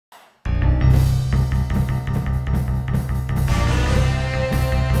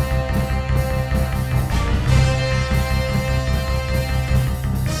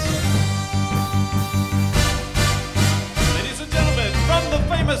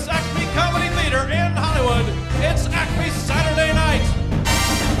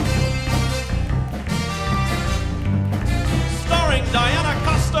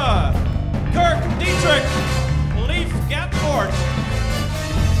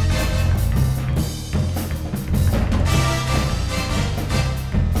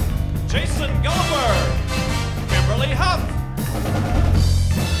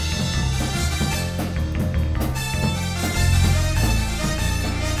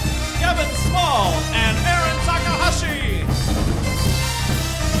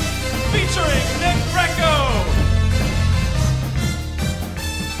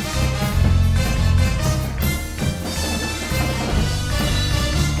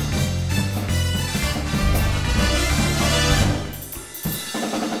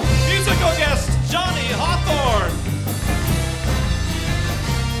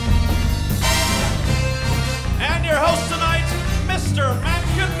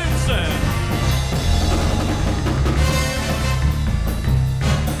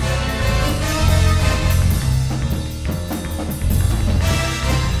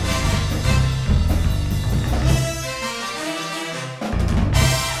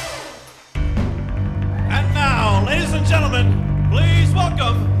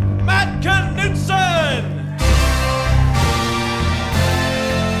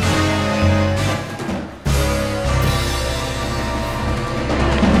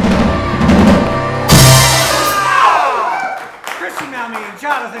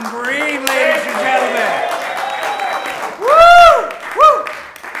Jonathan Green, ladies and gentlemen. Woo! Woo!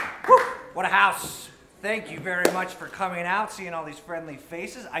 Woo! What a house. Thank you very much for coming out, seeing all these friendly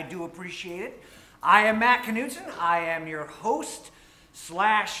faces. I do appreciate it. I am Matt Knudsen. I am your host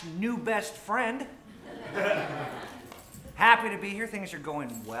 / new best friend. Happy to be here. Things are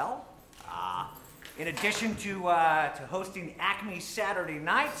going well. In addition to hosting ACME Saturday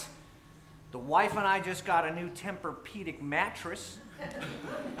night, the wife and I just got a new Tempur-Pedic mattress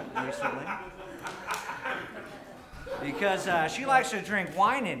recently because she likes to drink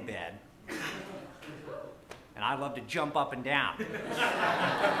wine in bed, and I love to jump up and down.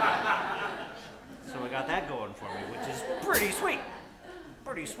 So we got that going for me, which is pretty sweet.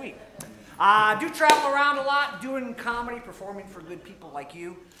 Pretty sweet. I do travel around a lot, doing comedy, performing for good people like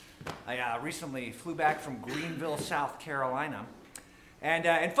you. I recently flew back from Greenville, South Carolina.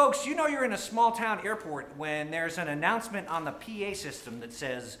 And folks, you know you're in a small town airport when there's an announcement on the PA system that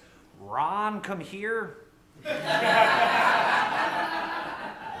says, "Ron, come here."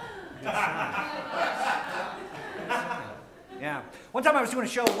 Yeah. One time I was doing a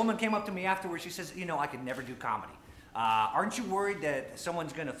show, a woman came up to me afterwards, she says, "You know, I could never do comedy. Aren't you worried that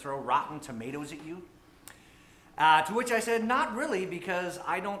someone's gonna throw rotten tomatoes at you?" To which I said, "Not really, because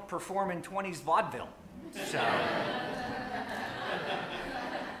I don't perform in 20s vaudeville." So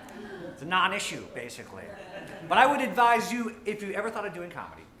it's a non-issue, basically. But I would advise you, if you ever thought of doing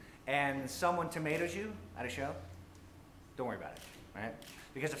comedy and someone tomatoes you at a show, don't worry about it, right?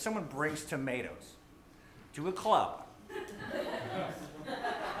 Because if someone brings tomatoes to a club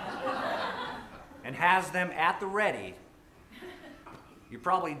and has them at the ready, you're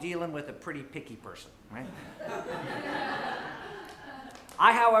probably dealing with a pretty picky person, right?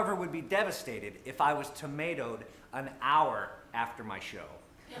 I, however, would be devastated if I was tomatoed an hour after my show.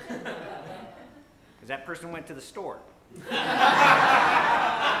 Because that person went to the store.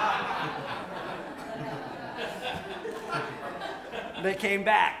 They came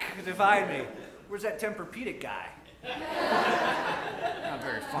back to find me. "Where's that Tempur-Pedic guy?" Not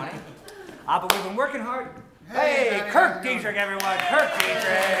very funny. But we've been working hard. Hey, KIRK DIEDRICH, everyone. KIRK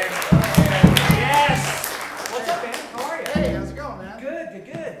DIEDRICH. Yes. What's up, man? How are you? Hey, how's it going, man? Good,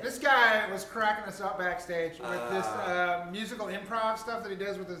 good. This guy was cracking us up backstage with this musical improv stuff that he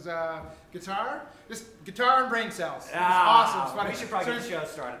does with his guitar. Just guitar and brain cells. It's awesome. It's funny. We should probably get the show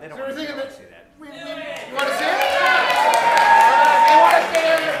started. They don't so want we're to thinking see that. You want to see it? You want to see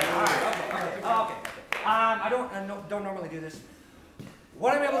it? Okay. I don't normally do this.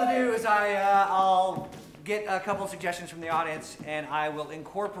 What I'm able to do is I'll get a couple of suggestions from the audience, and I will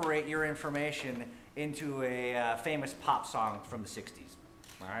incorporate your information into a famous pop song from the 60s.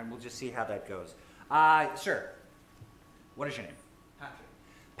 All right, we'll just see how that goes. Sir, what is your name? Patrick.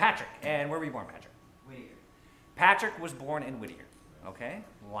 Patrick. And where were you born, Patrick? Whittier. Patrick was born in Whittier. Okay,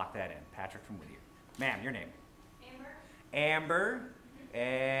 we'll lock that in. Patrick from Whittier. Ma'am, your name? Amber. Amber.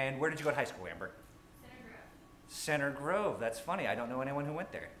 And where did you go to high school, Amber? Center Grove. Center Grove. That's funny. I don't know anyone who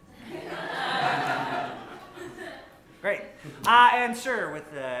went there. Great. And sir,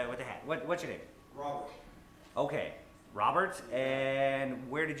 with the hat, what's your name? Robert. Okay, Robert. And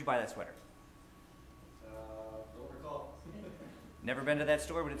where did you buy that sweater? Don't recall. Never been to that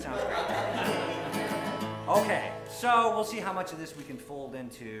store, but it sounds great. Okay, so we'll see how much of this we can fold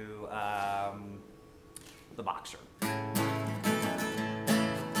into the boxer.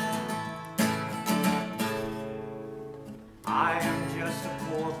 I am just a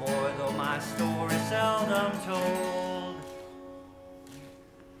poor boy, though my story seldom told.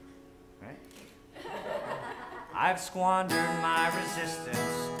 Right? I've squandered my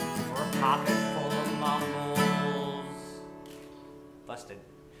resistance for a pocket full of mumbles. Busted.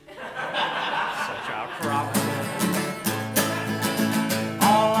 Such a promise.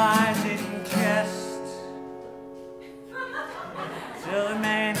 All lies in jest. Till the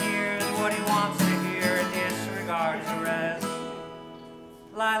man hears what he wants to hear and disregards the rest.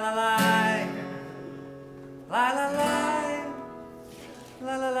 Lie, lie, lie. Lie, lie, lie.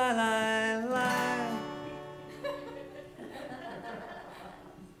 Lie, lie, lie, lie, lie.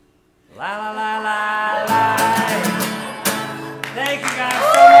 Lie, lie, lie, lie, lie. Thank you guys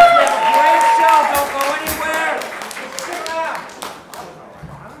so much. We have a great show. Don't go anywhere. Sit down.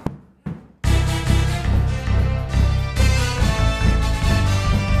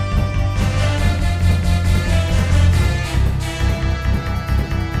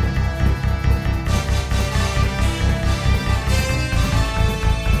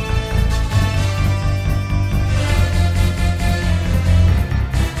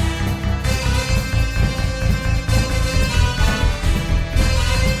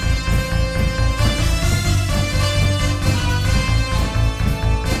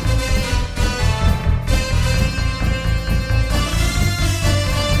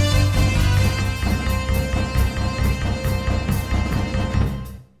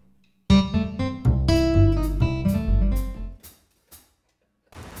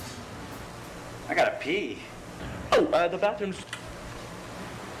 The bathroom's...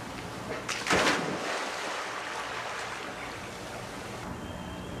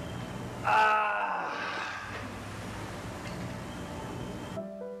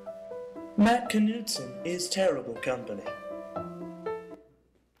 Matt Knudsen is terrible company.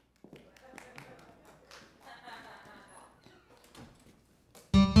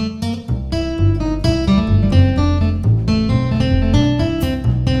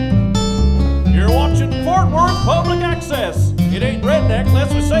 Public access. It ain't redneck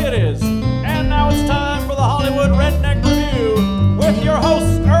unless we say it is. And now it's time for the Hollywood Redneck Review with your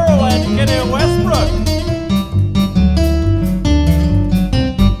hosts Earl and Kenny Westbrook.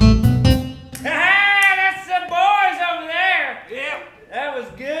 That's the boys over there. Yep, that was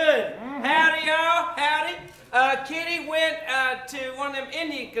good. Howdy, y'all. Howdy. Kitty went to one of them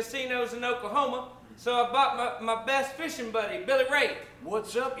Indian casinos in Oklahoma, so I bought my best fishing buddy, Billy Ray.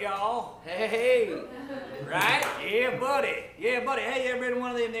 What's up, y'all? Hey, right? Yeah, buddy. Hey, you ever been to one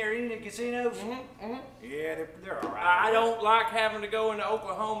of them there Indian casinos? Yeah, they're all right. I don't like having to go into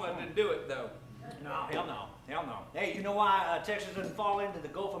Oklahoma to do it, though. No, hell no. Hey, you know why Texas doesn't fall into the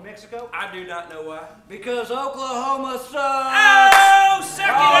Gulf of Mexico? I do not know why. Because Oklahoma sucks. Oh, suck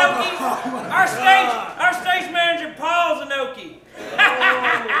it, Okie. Our stage manager, Paul's an Okie.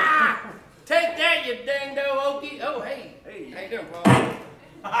 Take that, you dang-do Okie. Oh, hey. How you doing, Paul?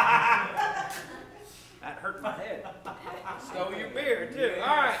 That hurt my head. Stole your beer, too.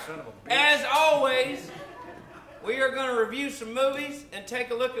 All right. As always, we are going to review some movies and take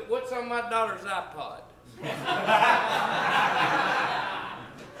a look at what's on my daughter's iPod.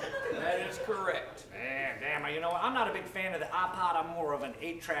 That is correct. Damn, you know what? I'm not a big fan of the iPod. I'm more of an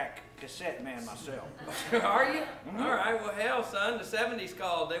 8-track cassette man myself. Are you? All right. Well, hell, son, the 70s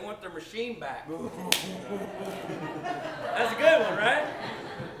called. They want their machine back. That's a good one, right?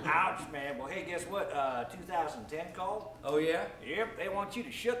 Ouch, man. Well, hey, guess what? 2010 called? Oh, yeah? Yep, they want you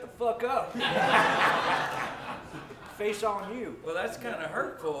to shut the fuck up. Face on you. Well, that's kind of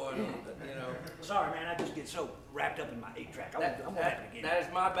hurtful, you know. Sorry, man. I just get so wrapped up in my 8-track. I won't happen again. That is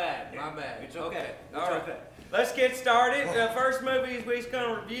my bad. My bad. It's okay. All right. Okay. Let's get started. The first movie we're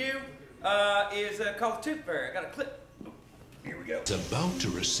going to review is called Tooth Fairy. I got a clip. Here we go. It's about to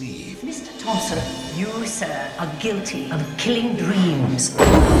receive Mr. Thompson, you, sir, are guilty of killing dreams.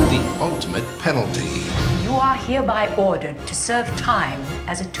 the ultimate penalty. You are hereby ordered to serve time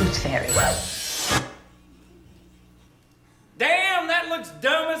as a tooth fairy. Damn, that looks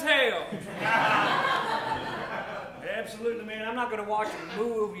dumb as hell. Absolutely, man. I'm not going to watch a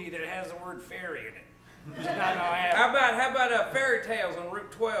movie that has the word fairy in it. It's not going to happen. How about Fairy Tales on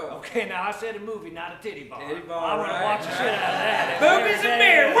Route 12? Okay, now I said a movie, not a titty bar. Titty bar, I'm going to watch the shit out of that. Boobies and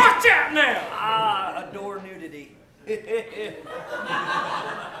beer, watch out now! I adore nudity.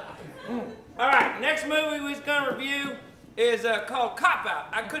 All right, next movie we're going to review is called Cop Out.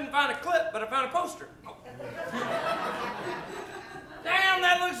 I couldn't find a clip, but I found a poster. Damn,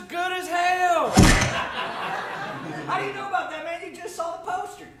 that looks good as hell. How do you know about that, man? You just saw the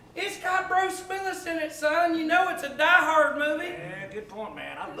poster. It's got Bruce Willis in it, son. You know it's a die-hard movie. Yeah, good point,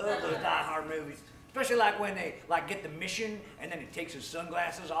 man. I love those die-hard movies. Especially like when they get the mission and then he takes his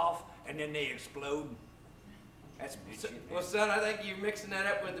sunglasses off and then they explode. That's good shit, man. Well, son, I think you're mixing that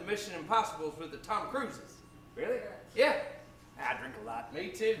up with the Mission Impossibles with the Tom Cruises. Really? Yeah. I drink a lot. Me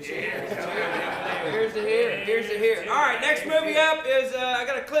too. Cheers. Here's the here. All right, next movie up is I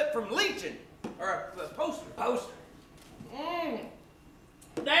got a clip from Legion, or a poster.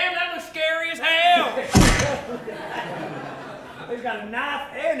 Damn, that was scary as hell. He's got a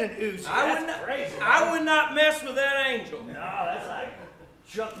knife and an Uzi. Crazy. I would not mess with that angel. No, that's like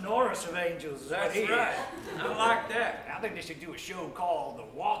Chuck Norris of Angels. That's right. I like that. I think they should do a show called The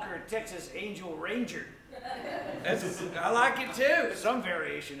Walker Texas Angel Ranger. I like it too. Some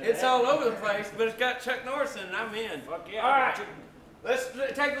variation of It's that. all over the place, but it's got Chuck Norris in it, and I'm in. Fuck yeah. All right, let's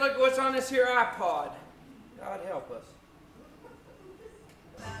take a look at what's on this here iPod. God help us.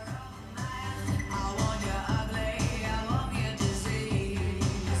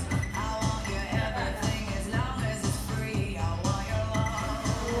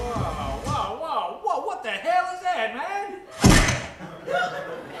 Whoa, what the hell is that, man?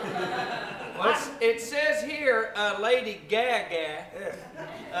 Well, it says here, Lady Gaga,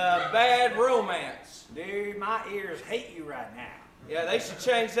 Bad Romance. Dude, my ears hate you right now. Yeah, they should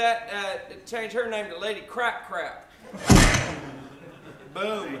change that, change her name to Lady Crap Crap.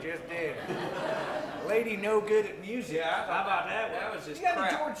 Boom. They just did. Lady no good at music. Yeah, How about that? That was just You got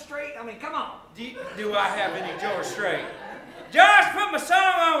crap. any George Strait? I mean, come on. Do I have any George Strait? Josh, put my song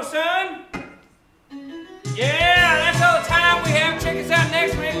on, son. Yeah, that's all the time we have. Check us out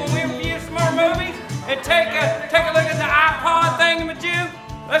next week when we review some more movies and take a look at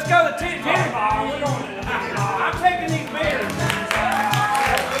Let's go to the titty bar. We're going to the titty bar. I'm taking these beers.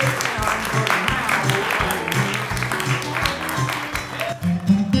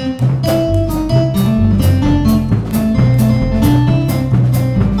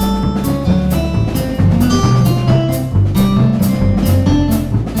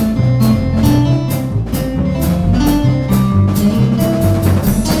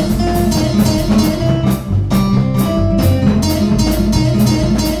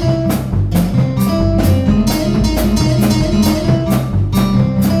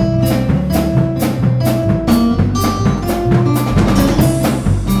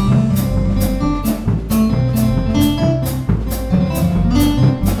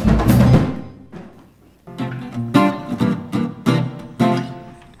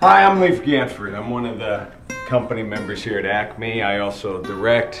 Hi, I'm LEIF GANTVOORT. I'm one of the company members here at ACME. I also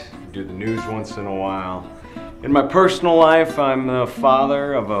direct, do the news once in a while. In my personal life, I'm the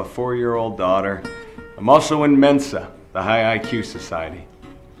father of a 4-year-old daughter. I'm also in Mensa, the High IQ Society.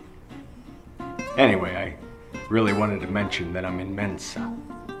 Anyway, I really wanted to mention that I'm in Mensa.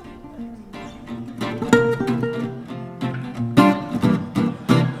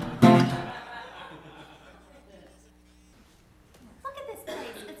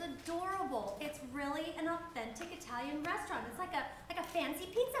 Italian restaurant. It's like a fancy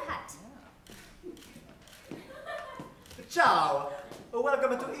Pizza Hut. Ciao!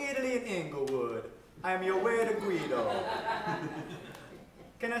 Welcome to Italy in Inglewood. I'm your waiter Guido.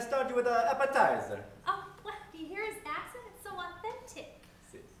 Can I start you with an appetizer? Oh, well, do you hear his accent? It's so authentic.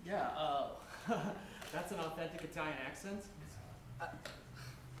 Yeah, that's an authentic Italian accent.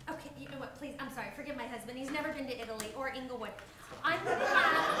 Okay, you know what, please, I'm sorry, forgive my husband. He's never been to Italy or Inglewood. I'm going to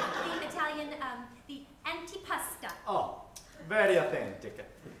have the Italian, the antipasta. Oh, very authentic.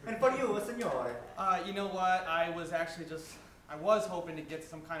 And for you, signore? You know what, I was hoping to get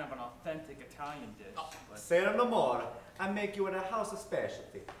some kind of an authentic Italian dish. Oh, say no more. I make you with a house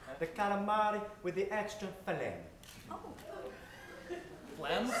specialty. The calamari with the extra phlegm. Oh.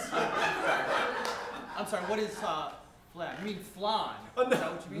 Phlegm? I'm sorry, what is, phlegm? You mean flan? Oh, is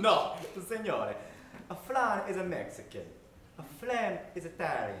that what you mean? No, signore. A flan is a Mexican. A phlegm is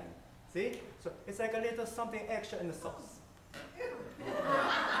Italian. See? So it's like a little something extra in the sauce.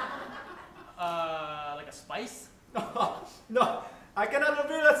 Like a spice? No, I cannot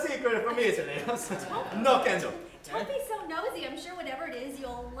reveal a secret from Italy. No can do. Don't be so nosy. I'm sure whatever it is,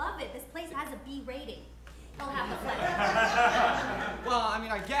 you'll love it. This place has a B rating. You'll have the phlegm. Well, I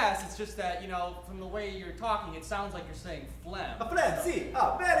mean, I guess it's just that, you know, from the way you're talking, it sounds like you're saying phlegm. A phlegm, sì.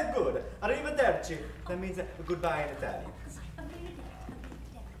 Ah, very good. Arrivederci. That means goodbye in Italian.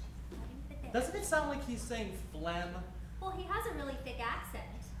 Doesn't it sound like he's saying phlegm? Well, he has a really thick accent.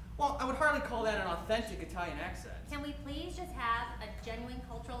 Well, I would hardly call that an authentic Italian accent. Can we please just have a genuine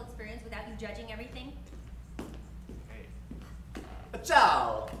cultural experience without you judging everything?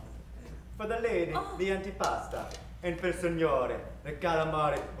 Ciao! For the lady, the antipasta. And for signore, the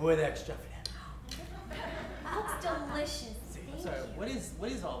calamari with extra phlegm. Looks delicious. I'm sorry, what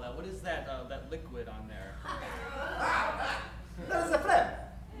is all that? What is that that liquid on there? That is a phlegm.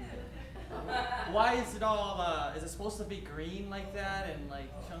 Why is it all, is it supposed to be green like that and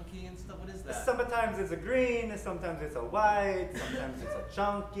like chunky and stuff? What is that? Sometimes it's a green, sometimes it's a white, sometimes it's a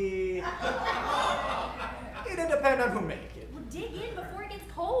chunky. It depends on who make it. Well, dig in before it gets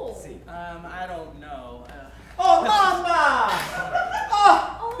cold. See. I don't know. Oh, Mama!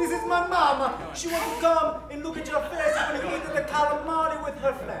 Oh, this is my Mama. She wants to come and look at your face when you eat the calamari with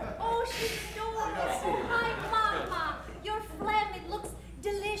her phlegm. Oh, she's adorable. Oh, hi, Mama. Your phlegm, it looks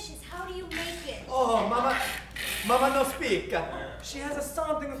delicious. How do you make it? Oh, Mama no speak. She has a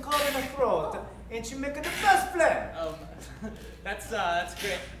something caught in her throat, and she make the best phlegm. That's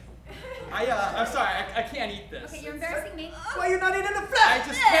great. I'm sorry, I can't eat this. Okay, you're embarrassing me. Why you not eating the phlegm? I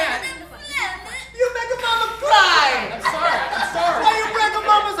just can't. You make a mama cry. I'm sorry. Why you break a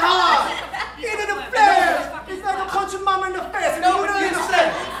mama's heart? Eating the phlegm. It's like a punch your mama in the face. No, but you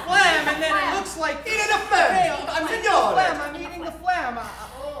said phlegm, and then it looks like eating the phlegm. Hey, I'm eating the phlegm. I'm eating the phlegm.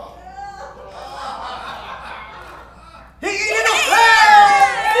 He eating the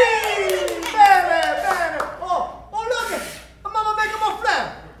phlegm. Bene. Oh, look it. Mama making more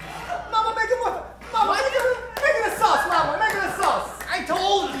phlegm. Mama, making the sauce, Mama, making the sauce. I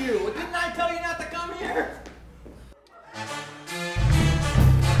told you. Didn't I tell you not to come here?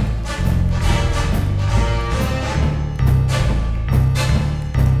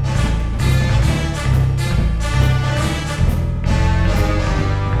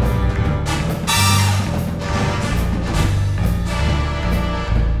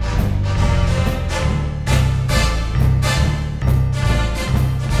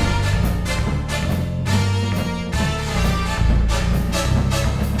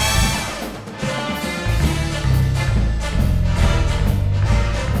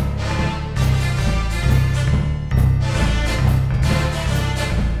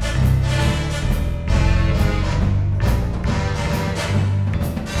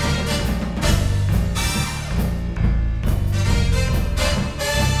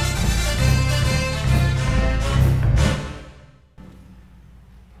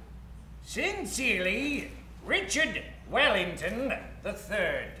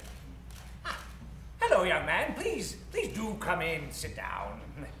 3rd. Hello, young man. Please do come in, sit down.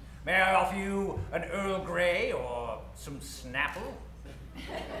 May I offer you an Earl Grey or some Snapple?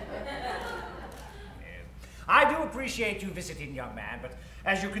 I do appreciate you visiting, young man, but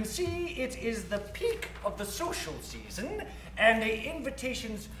as you can see, it is the peak of the social season, and the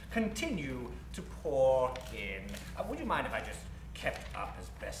invitations continue to pour in. Would you mind if I just kept up as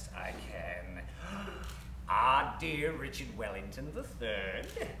best I can? Ah, dear Richard Wellington III,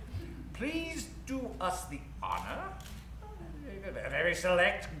 please do us the honor. A very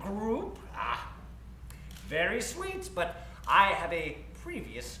select group. Ah, very sweet, but I have a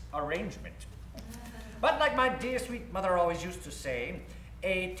previous arrangement. But like my dear sweet mother always used to say,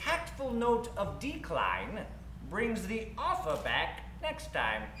 a tactful note of decline brings the offer back next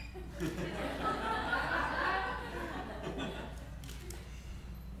time.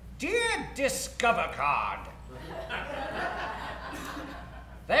 Dear Discover Card,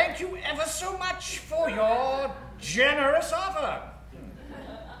 thank you ever so much for your generous offer.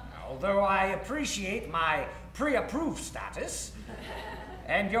 Although I appreciate my pre-approved status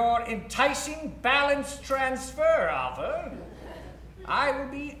and your enticing balance transfer offer, I will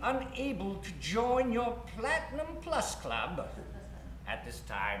be unable to join your Platinum Plus Club at this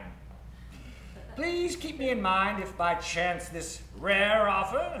time. Please keep me in mind if by chance this rare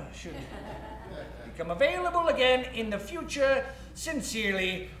offer should become available again in the future.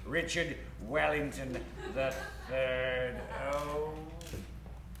 Sincerely, Richard Wellington III. Oh,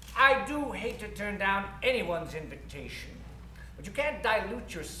 I do hate to turn down anyone's invitation, but you can't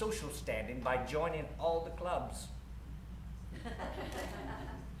dilute your social standing by joining all the clubs.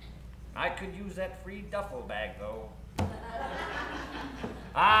 I could use that free duffel bag, though.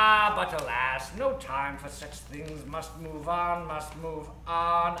 Ah, but alas, no time for such things. Must move on, must move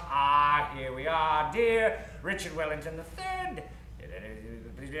on. Ah, here we are, dear Richard Wellington III.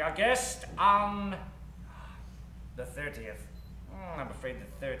 Please be our guest on the 30th. I'm afraid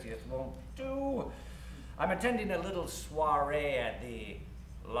the 30th won't do. I'm attending a little soiree at the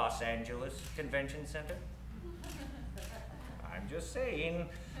Los Angeles Convention Center. I'm just saying.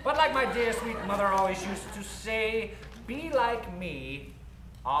 But like my dear sweet mother always used to say, be like me,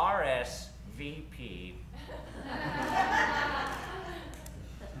 RSVP.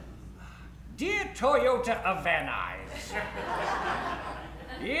 Dear Toyota of Van Nuys,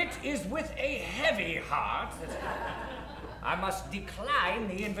 it is with a heavy heart that I must decline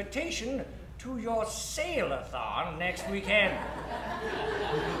the invitation to your sail-a-thon next weekend.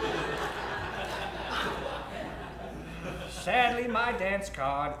 Sadly, my dance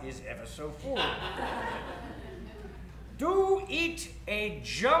card is ever so full. Do eat a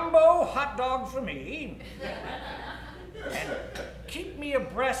jumbo hot dog for me, and keep me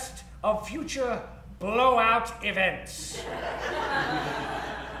abreast of future blowout events.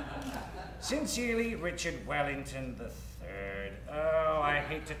 Sincerely, Richard Wellington III. Oh, I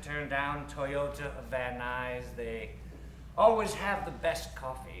hate to turn down Toyota of Van Nuys. They always have the best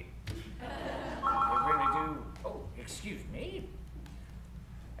coffee. They really do. Oh, excuse me.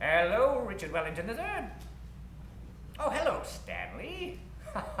 Hello, Richard Wellington III. Oh, hello, Stanley.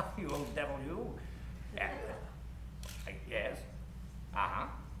 You old devil, you. Yes. Uh-huh.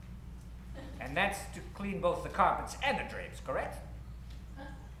 And that's to clean both the carpets and the drapes, correct?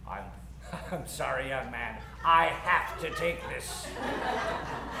 I'm sorry, young man. I have to take this.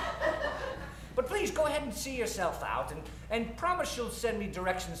 But please go ahead and see yourself out, and promise you'll send me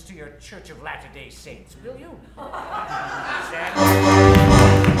directions to your Church of Latter-day Saints, will you?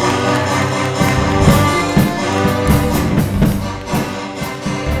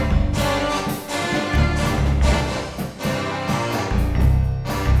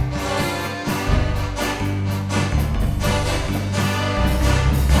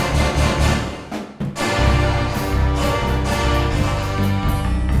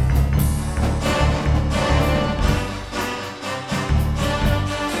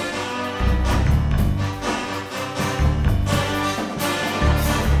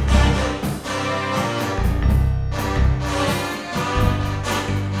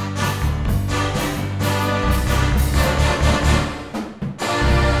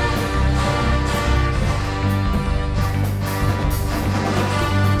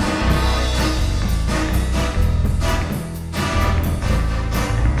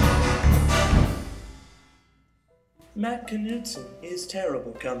 Knudsen is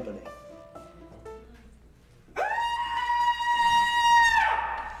terrible company.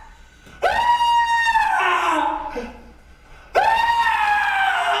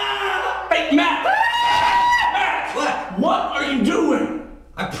 Hey, Matt! Matt! What? What are you doing?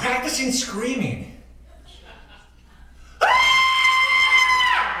 I'm practicing screaming.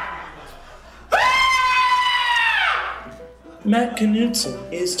 Matt Knudsen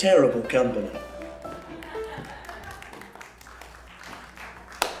is terrible company.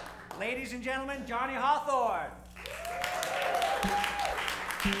 Ladies and gentlemen, Johnny Hawthorn.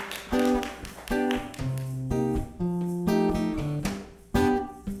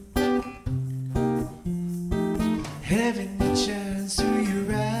 Heaven it shines through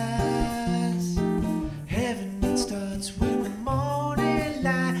your eyes. Heaven it starts when the morning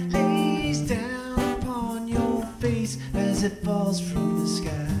light lays down upon your face as it falls from the skies.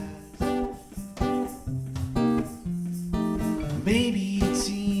 Maybe it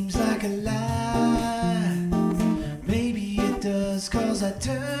seems like a lie. Maybe it does, 'cause I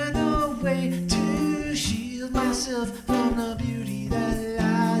turn away to shield myself from the beauty that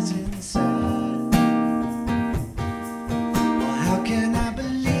lies inside. How can I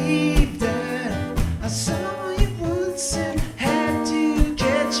believe that I saw you once and had to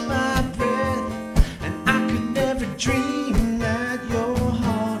catch my breath? And I could never dream that your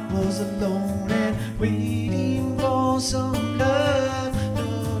heart was alone and waiting for some love,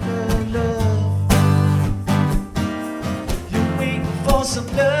 love, love, love. You're waiting for some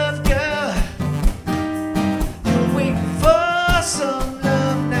love, girl. You're waiting for some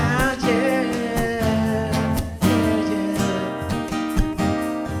love now, yeah.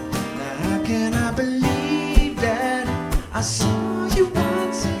 Can I believe that I saw you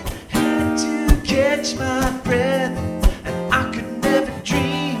once and had to catch my breath? And I could never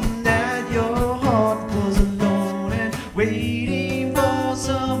dream that your heart was alone and waiting for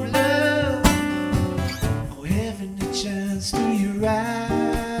some love. Oh, heaven it shines through your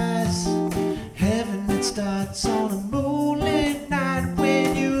eyes. Heaven it starts on a moonlit night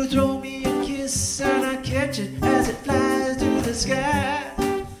when you throw me a kiss and I catch it as it flies through the sky.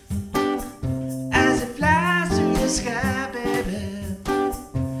 Sky, baby,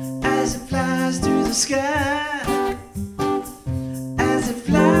 as it flies through the sky, as it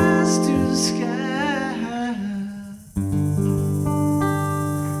flies through the sky.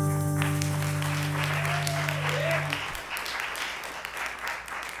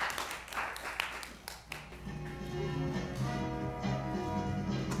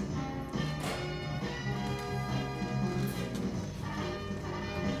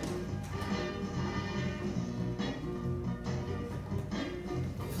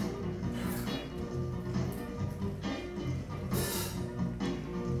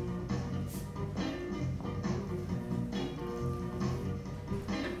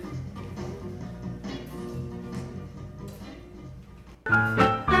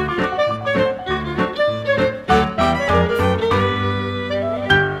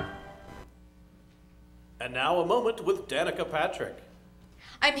 And now a moment with Danica Patrick.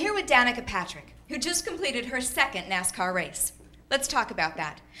 I'm here with Danica Patrick, who just completed her second NASCAR race. Let's talk about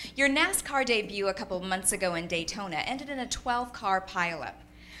that. Your NASCAR debut a couple of months ago in Daytona ended in a 12-car pileup.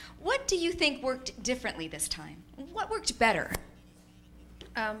 What do you think worked differently this time? What worked better?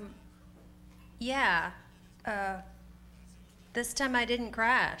 This time I didn't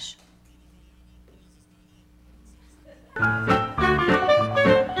crash.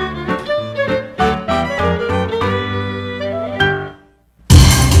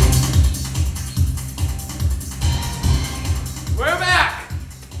 We're back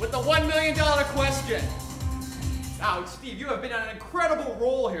with the $1 million question. Now, Steve, you have been on an incredible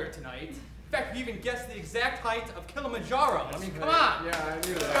roll here tonight. In fact, you even guessed the exact height of Kilimanjaro. I mean, come on. Yeah, I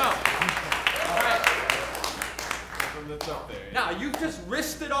knew that. All right. That's up there. Now, you've just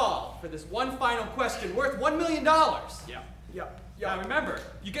risked it all for this one final question worth $1 million. Yeah. Now, remember,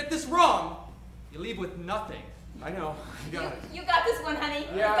 you get this wrong, you leave with nothing. I know. You got it. You got this one, honey.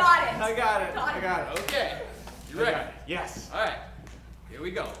 Yeah, You got it. I got it. Got I got it. Okay. You I ready? got it. Yes. All right. Here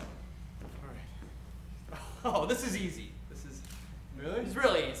we go. Oh, this is easy. This is It's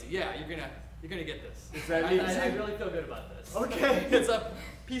really easy. Yeah, you're gonna get this. Is that easy? I really feel good about this. Okay. It's a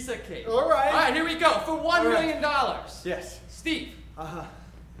piece of cake. All right. All right, here we go for $1 million. Yes. Steve. Uh-huh.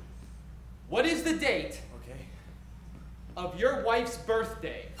 What is the date Okay. of your wife's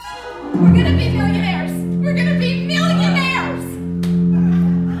birthday? We're gonna be millionaires. We're gonna be millionaires.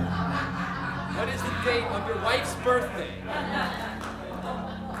 What is the date of your wife's birthday?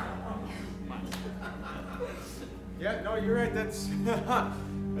 Yeah, no, you're right. That's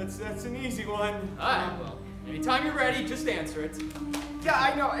that's an easy one. All right, well, anytime you're ready, just answer it. Yeah,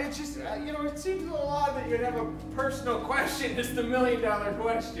 I know. It's just, it seems a little odd that you'd have a personal question as the $1 million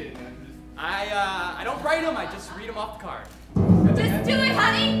question. I don't write them, I just read them off the card. Just do it,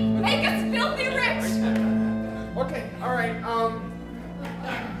 honey. Make us filthy rich. Okay, all right.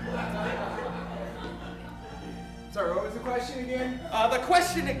 Sorry, what was the question again? The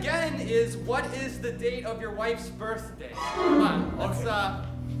question again is, what is the date of your wife's birthday? Come on, let's, all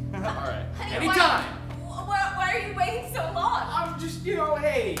right. Honey, Anytime. Why are you waiting so long? I'm just, you know,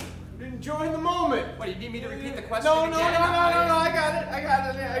 hey, enjoying the moment. What, you need me to repeat the question No, again? no, I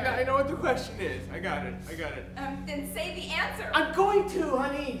got it. I know what the question is. I got it. Then say the answer. I'm going to,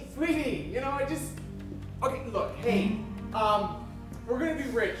 honey, sweetie. You know, okay, look, hey, we're gonna be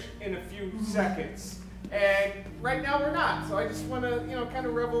rich in a few seconds. And right now we're not, so I just want to, you know, kind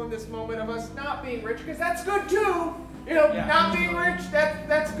of revel in this moment of us not being rich, because that's good too. You know, not being rich,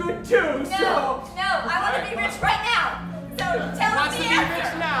 that's good too. No, I want to be rich right now. So tell me the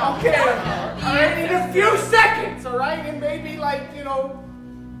answer. Now. Okay. All right, in a few seconds, all right, and maybe like, you know,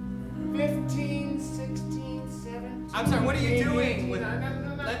 15, 16, 17. I'm sorry, what are you doing?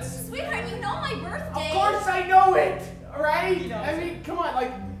 Sweetheart, you know my birthday. Of course I know it. All right. I mean, come on,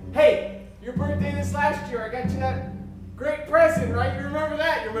 like, hey. Your birthday this last year, I got you that great present, right? You remember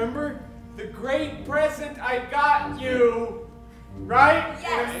that? You remember? The great present I got you, right?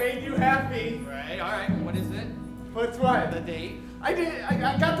 Yes. And it made you happy. Right, all right. What is it? What's what? The date. I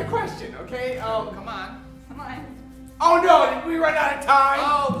got the question, okay? Come on. Oh no, did we run out of time?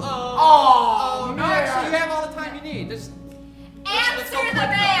 Oh, no, man. actually, you have all the time you need. Just Answer the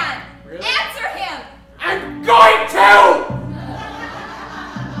man. Really? Answer him. I'm going to!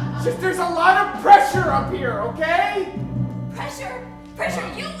 Just there's a lot of pressure up here, okay? Pressure.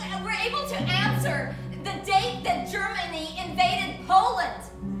 You were able to answer the date that Germany invaded Poland,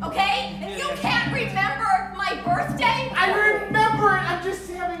 okay? And you can't remember my birthday? I remember it. I'm just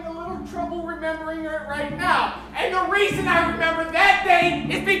having a little trouble remembering it right now. And the reason I remember that date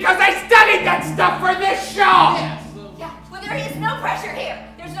is because I studied that stuff for this show. Yes. Yeah, well, there is no pressure here.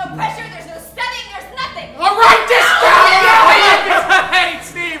 There's no pressure, there's no studying, there's nothing. All right, just Hey,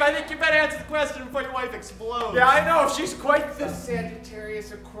 Steve, I think you better answer the question before your wife explodes. Yeah, I know. She's quite the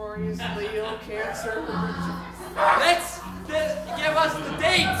Sagittarius, Aquarius, Leo, Cancer. Let's give us the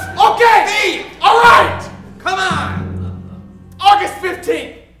dates. Okay! Steve! All right! Come on! August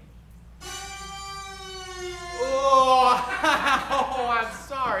 15th. Oh, I'm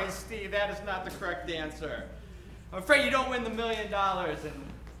sorry, Steve. That is not the correct answer. I'm afraid you don't win the $1 million,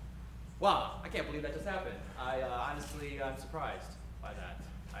 and wow, I can't believe that just happened. Honestly, I'm surprised by that.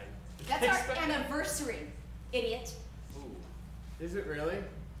 That's our anniversary, idiot. Ooh. Is it really?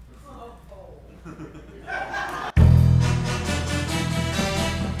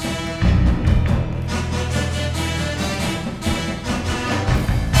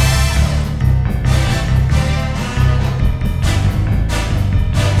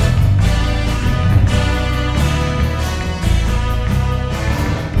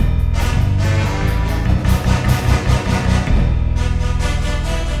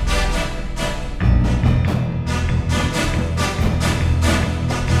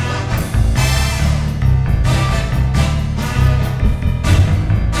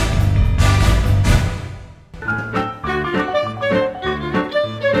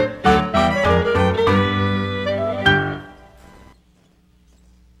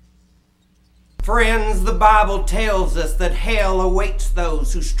 Friends, the Bible tells us that hell awaits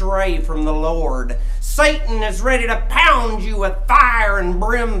those who stray from the Lord. Satan is ready to pound you with fire and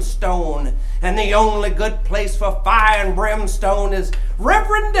brimstone. And the only good place for fire and brimstone is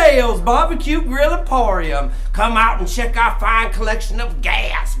Reverend Dale's Barbecue Grill Emporium. Come out and check our fine collection of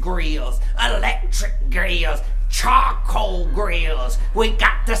gas grills, electric grills, charcoal grills. We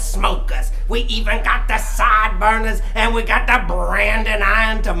got the smokers, we even got the side burners, and we got the branding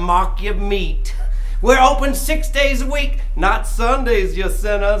iron to mark your meat. We're open 6 days a week, not Sundays, you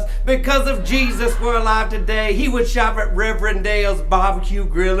sinners. Because of Jesus we're alive today. He would shop at Reverend Dale's Barbecue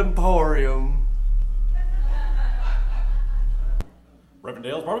Grill Emporium. Reverend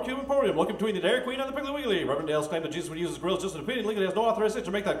Dale's Barbecue Emporium, looking between the Dairy Queen and the Piggly Wiggly. Reverend Dale's claim that Jesus would use his grills just an opinion. Legally has no authorization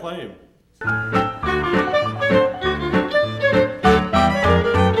to make that claim.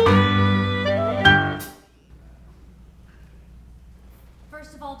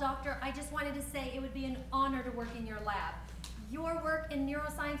 First of all, doctor, I just wanted to say it would be an honor to work in your lab. Your work in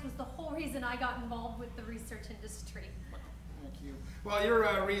neuroscience was the whole reason I got involved with the research industry. Thank you. Well,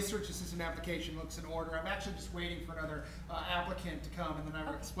 your research assistant application looks in order. I'm actually just waiting for another applicant to come, and then I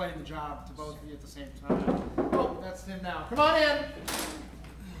will explain the job to both of you at the same time. Oh, that's him now. Come on in.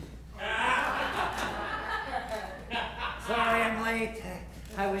 Sorry I'm late.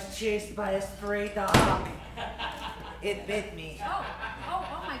 I was chased by a stray dog. It bit me. Oh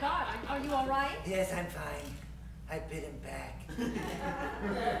my God. Are you all right? Yes, I'm fine. I bit him back.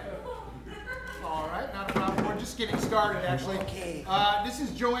 All right, not a problem. We're just getting started, actually. Okay. This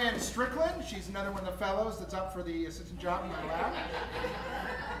is Joanne Strickland. She's another one of the fellows that's up for the assistant job in my lab.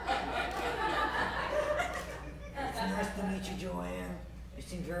 It's nice to meet you, Joanne. You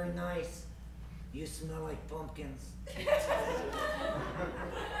seem very nice. You smell like pumpkins.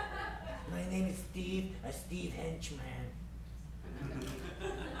 My name is Steve, a Steve henchman.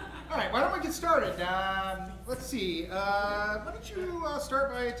 All right, why don't we get started? Let's see. Why don't you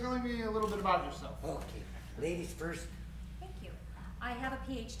start by telling me a little bit about yourself? Okay, ladies first. Thank you. I have a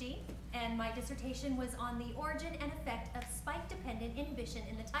PhD, and my dissertation was on the origin and effect of spike-dependent inhibition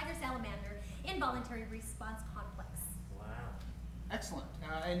in the tiger-salamander involuntary response complex. Wow. Excellent.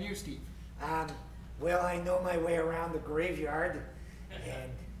 And you, Steve? Well, I know my way around the graveyard,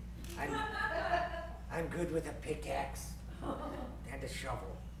 and I'm good with a pickaxe and a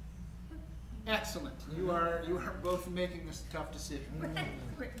shovel. Excellent. You are both making this tough decision.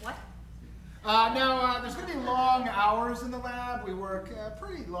 What? Now, there's going to be long hours in the lab. We work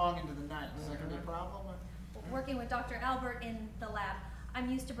pretty long into the night. Is that going to be a problem? Working with Dr. Albert in the lab,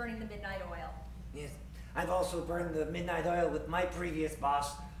 I'm used to burning the midnight oil. Yes, I've also burned the midnight oil with my previous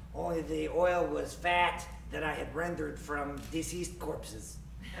boss, only the oil was fat that I had rendered from deceased corpses.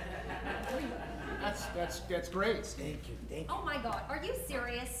 That's great. Thank you, thank you. Oh my God, are you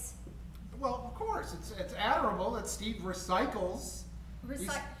serious? Well, of course, it's admirable that Steve recycles.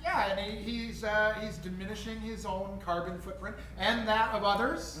 Yeah, and he's diminishing his own carbon footprint and that of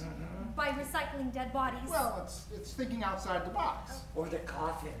others. By recycling dead bodies. Well, it's thinking outside the box. Or the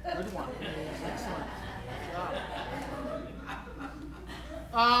coffin. Good one. Excellent. Good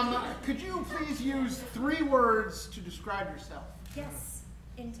job. Could you please use 3 words to describe yourself? Yes,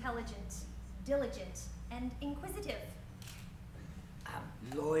 intelligent, diligent, and inquisitive.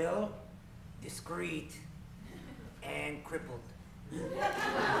 Loyal, discreet, and crippled.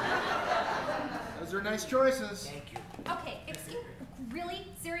 Those are nice choices. Thank you. Okay, really?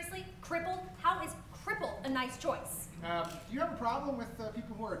 Seriously? Crippled? How is crippled a nice choice? Do you have a problem with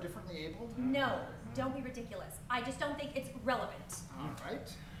people who are differently abled? No, don't be ridiculous. I just don't think it's relevant. All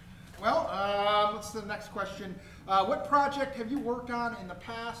right. Well, what's the next question? What project have you worked on in the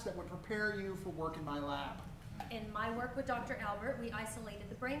past that would prepare you for work in my lab? In my work with Dr. Albert, we isolated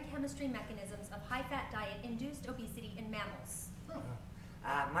the brain chemistry mechanisms of high-fat diet-induced obesity in mammals. Oh.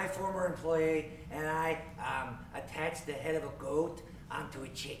 My former employee and I attached the head of a goat onto a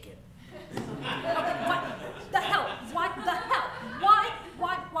chicken. Okay, what the hell? What the hell?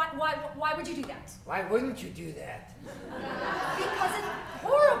 Why would you do that? Why wouldn't you do that? Because it's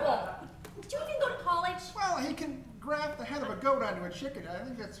horrible. Did you even go to college? Well, he can graft the head of a goat onto a chicken. I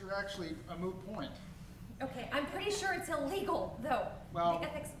think that's actually a moot point. Okay, I'm pretty sure it's illegal, though. Well, the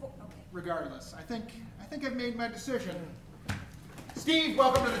ethics. Okay. Regardless, I think I've made my decision. Steve,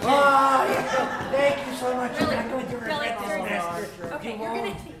 welcome to the team. Oh, yeah. Thank you so much. Really? I'm going to regret this, Master. Okay,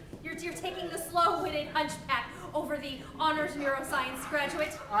 you're taking the slow-witted hunchback over the honors neuroscience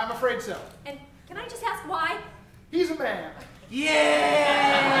graduate. I'm afraid so. And can I just ask why? He's a man.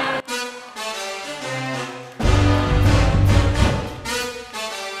 Yeah!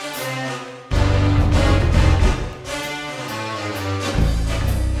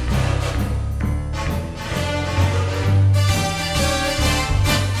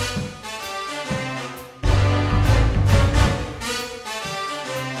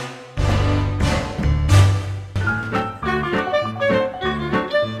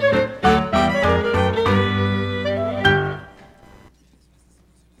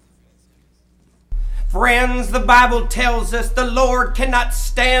 Friends, the Bible tells us the Lord cannot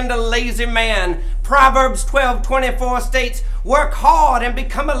stand a lazy man. Proverbs 12:24 states, work hard and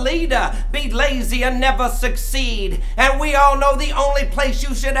become a leader. Be lazy and never succeed. And we all know the only place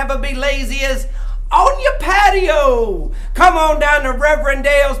you should ever be lazy is on your patio. Come on down to Reverend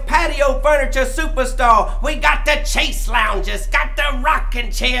Dale's Patio Furniture Superstore. We got the chase lounges, got the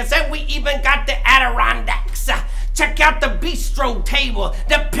rocking chairs, and we even got the Adirondacks. Check out the bistro table,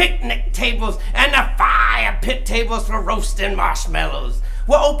 the picnic tables, and the fire pit tables for roasting marshmallows.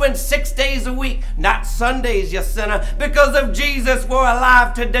 We're open 6 days a week, not Sundays, you sinner. Because of Jesus, we're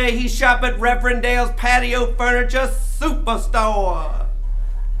alive today. He shop at Reverend Dale's Patio Furniture Superstore.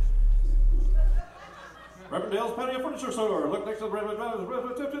 Reverend Dale's Patio Furniture Store. Look next to the Reverend Dale's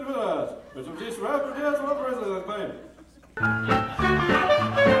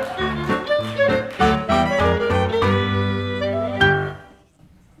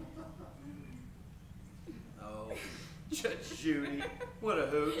Oh, Judy, what a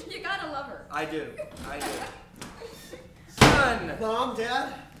hoot. You gotta love her. I do. Son! Mom,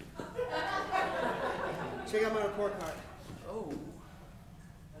 Dad? Check out my report card. Oh.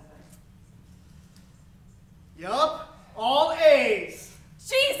 Yup, all A's.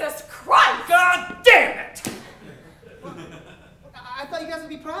 Jesus Christ! God damn it! I thought you guys would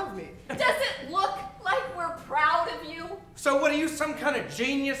be proud of me. Does it look like we're proud of you? So what, are you some kind of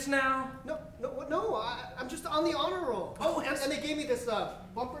genius now? No, I'm just on the honor roll. Oh, and they gave me this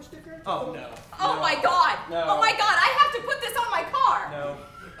bumper sticker. Oh, no. Oh my God! No. Oh my God, I have to put this on my car! No.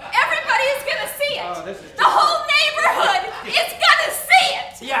 Everybody is gonna see it! Oh, this is the whole neighborhood is gonna see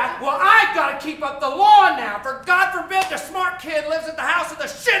it! Yeah, well, I've got to keep up the lawn now. For God forbid the smart kid lives at the house with a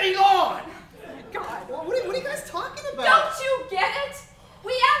shitty lawn. God. What are you guys talking about? Don't you get it?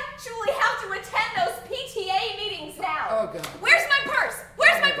 We actually have to attend those PTA meetings now. Oh, God. Where's my purse?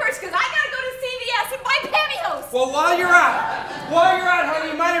 Where's my purse? Because I gotta go to CVS and buy pantyhose. Well, while you're out,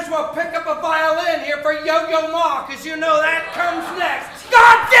 honey, you might as well pick up a violin here for Yo-Yo Ma, because you know that comes next.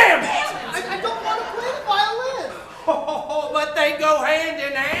 God damn it! I don't want to play the violin. Oh, but they go hand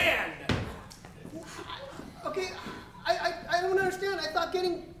in hand. Okay, I don't understand. I thought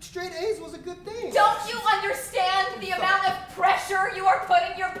getting straight A's was a good thing. Don't you understand the amount of pressure you are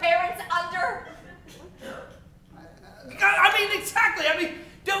putting your parents under? I mean, exactly. I mean,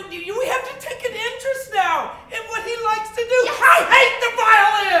 don't you? We have to take an interest now in what he likes to do. Yes. I hate the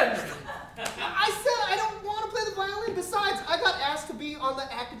violin. I said I don't want to play the violin. Besides, I got asked to be on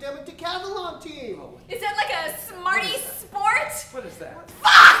the academic decathlon team. Is that like a smarty sport? What is that?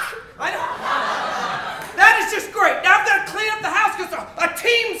 Fuck! I don't. That is just great. Now I've got to clean up the house because a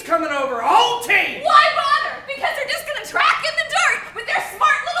team's coming over. A whole team. Why bother? Because they're just gonna track in the dirt with their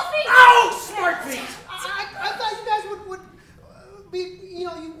smart little feet. Oh, smart feet. I thought you guys would be, you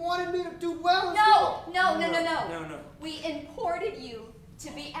wanted me to do well. No. No. We imported you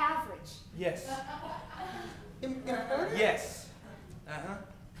to be average. Yes. Imported? Yes. Uh-huh.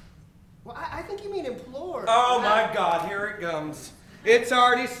 Well, I think you mean implored. Oh, my God. Here it comes. It's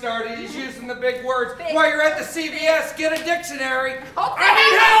already started. He's using the big words. While you're at the CVS, get a dictionary.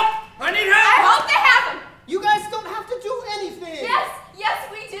 I need help. I hope they have them. You guys don't have to do anything. Yes,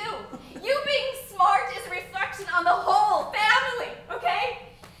 we do. You being smart is a reflection on the whole family, okay?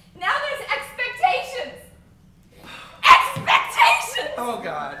 Now there's expectations. Expectations! Oh,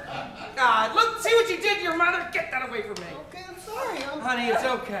 God. God, look, see what you did to your mother? Get that away from me. Okay, I'm sorry. Honey, it's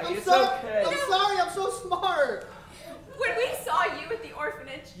okay. I'm It's sorry. okay. I'm sorry. I'm so smart. When we saw you at the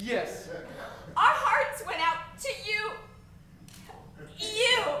orphanage, Yes. our hearts went out to you.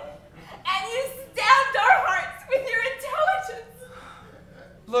 You. And you stabbed our hearts with your intelligence.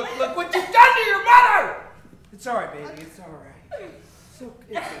 Look what you've done to your mother! It's all right, baby. It's all right. It's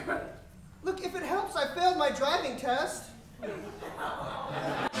okay. Look, if it helps, I failed my driving test.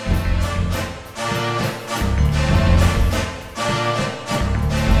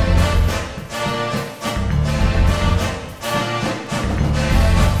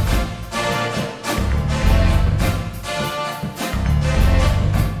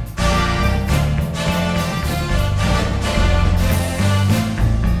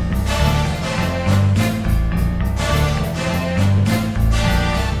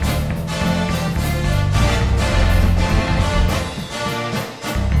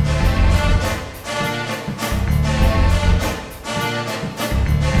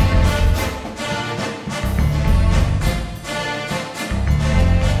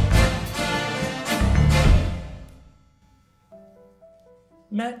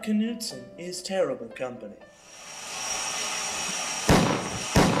 Matt Knudsen is terrible company.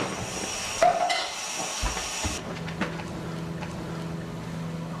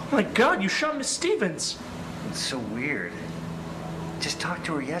 Oh my God, you shot Miss Stevens. It's so weird. Just talked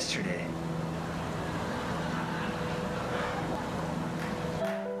to her yesterday.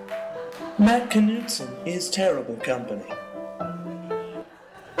 Matt Knudsen is terrible company.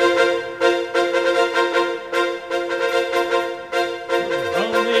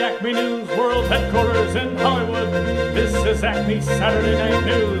 ACME News World Headquarters in Hollywood. This is ACME Saturday Night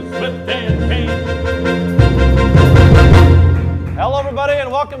News with Dan Kane. Hello, everybody,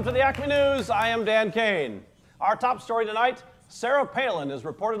 and welcome to the ACME News. I am Dan Kane. Our top story tonight, Sarah Palin is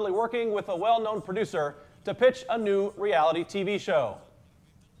reportedly working with a well-known producer to pitch a new reality TV show.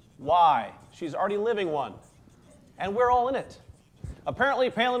 Why? She's already living one. And we're all in it. Apparently,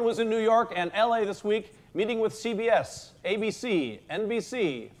 Palin was in New York and LA this week meeting with CBS, ABC,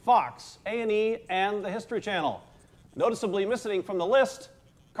 NBC, Fox, A&E, and the History Channel. Noticeably missing from the list,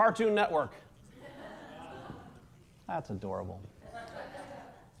 Cartoon Network. That's adorable.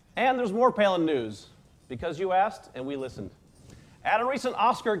 And there's more Palin news, because you asked and we listened. At a recent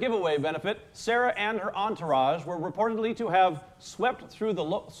Oscar giveaway benefit, Sarah and her entourage were reportedly to have swept through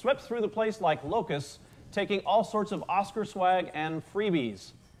the place like locusts, taking all sorts of Oscar swag and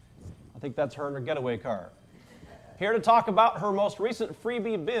freebies. I think that's her in her getaway car. Here to talk about her most recent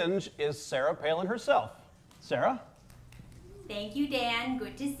freebie binge is Sarah Palin herself. Sarah? Thank you, Dan.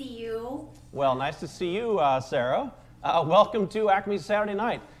 Good to see you. Well, nice to see you, Sarah. Welcome to Acme Saturday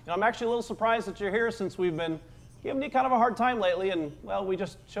Night. I'm actually a little surprised that you're here since we've been giving you kind of a hard time lately, and, well, we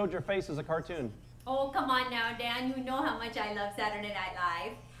just showed your face as a cartoon. Oh, come on now, Dan. You know how much I love Saturday Night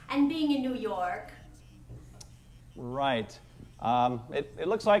Live and being in New York. Right. It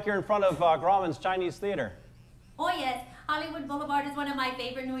looks like you're in front of Grauman's Chinese Theater. Oh, yes. Hollywood Boulevard is one of my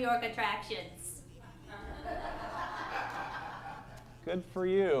favorite New York attractions. Good for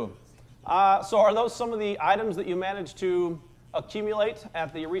you. So are those some of the items that you managed to accumulate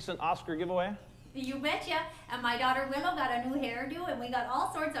at the recent Oscar giveaway? You betcha. And my daughter Willow got a new hairdo, and we got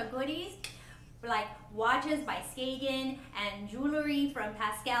all sorts of goodies, like watches by Skagen and jewelry from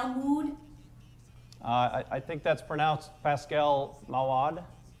Pascal Mood. I think that's pronounced Pascal Mawad.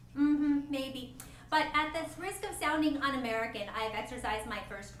 Mm-hmm, maybe. But at the risk of sounding un-American, I have exercised my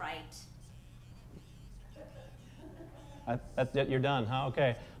first right. You're done, huh?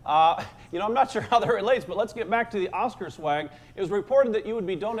 Okay. I'm not sure how that relates, but let's get back to the Oscar swag. It was reported that you would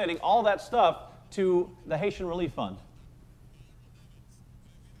be donating all that stuff to the Haitian Relief Fund.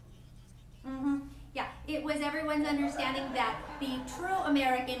 Mm-hmm. Yeah, it was everyone's understanding that the true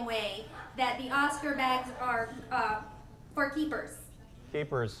American way, that the Oscar bags are for keepers.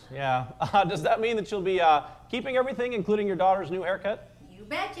 Keepers, yeah. Does that mean that you'll be keeping everything, including your daughter's new haircut? You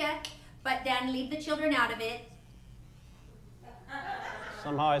betcha. But then leave the children out of it.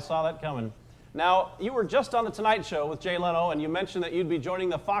 Somehow I saw that coming. Now, you were just on The Tonight Show with Jay Leno, and you mentioned that you'd be joining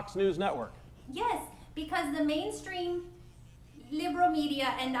the Fox News Network. Yes, because the mainstream liberal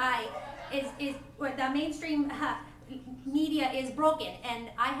media and the mainstream media is broken, and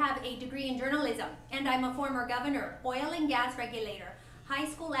I have a degree in journalism, and I'm a former governor, oil and gas regulator, high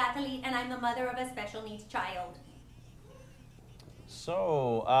school athlete, and I'm the mother of a special needs child.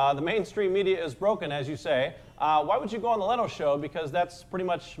 So, the mainstream media is broken, as you say. Why would you go on the Leno Show? Because that's pretty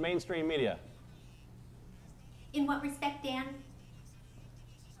much mainstream media. In what respect, Dan?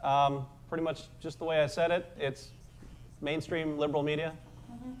 Pretty much just the way I said it. It's mainstream liberal media.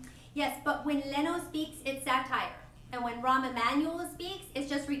 Mm-hmm. Yes, but when Leno speaks, it's satire. And when Rahm Emanuel speaks, it's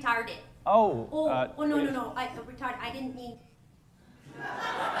just retarded. Oh. No. Retarded. I didn't mean.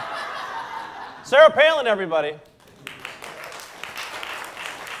 Sarah Palin, everybody.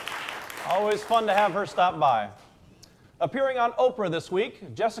 Always fun to have her stop by. Appearing on Oprah this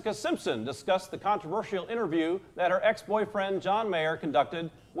week, Jessica Simpson discussed the controversial interview that her ex-boyfriend John Mayer conducted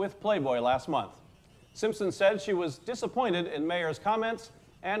with Playboy last month. Simpson said she was disappointed in Mayer's comments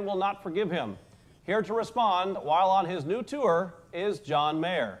and will not forgive him. Here to respond while on his new tour is John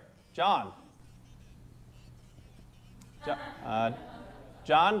Mayer. John.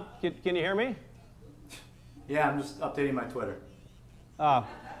 John, can you hear me? Yeah, I'm just updating my Twitter.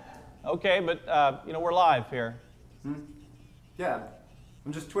 Okay, but we're live here. Yeah,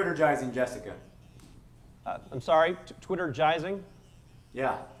 I'm just Twitter-jizing Jessica. I'm sorry, Twitter-jizing?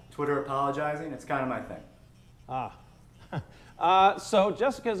 Yeah, Twitter apologizing, it's kind of my thing. So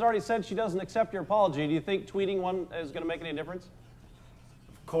Jessica has already said she doesn't accept your apology. Do you think tweeting one is going to make any difference?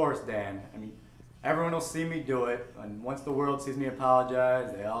 Of course, Dan. I mean, everyone will see me do it, and once the world sees me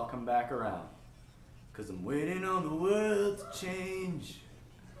apologize, they all come back around. Because I'm waiting on the world to change.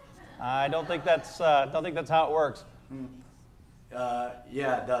 I don't think that's how it works.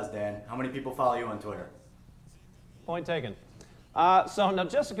 Yeah, it does, Dan. How many people follow you on Twitter? Point taken. So now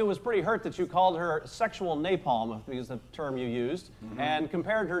Jessica was pretty hurt that you called her sexual napalm, because the term you used, and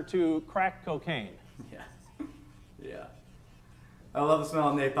compared her to crack cocaine. Yeah. I love the smell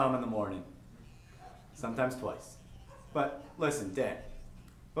of napalm in the morning. Sometimes twice. But listen, Dan,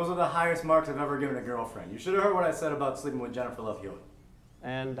 those are the highest marks I've ever given a girlfriend. You should have heard what I said about sleeping with Jennifer Love Hewitt.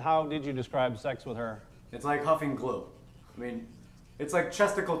 And how did you describe sex with her? It's like huffing glue. I mean, it's like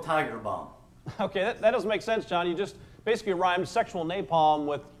chesticle tiger balm. Okay, that doesn't make sense, John. You just basically rhymed sexual napalm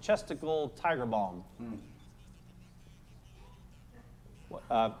with chesticle tiger balm. What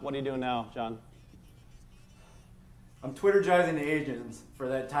are you doing now, John? I'm Twitter-jizing the Asians for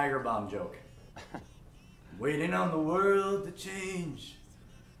that tiger bomb joke. Waiting on the world to change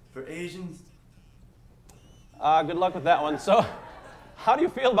for Asians. Good luck with that one. So, how do you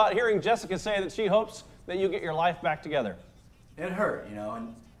feel about hearing Jessica say that she hopes that you get your life back together? It hurt,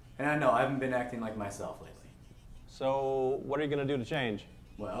 and I know I haven't been acting like myself lately. So, what are you going to do to change?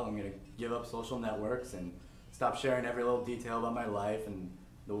 Well, I'm going to give up social networks and stop sharing every little detail about my life and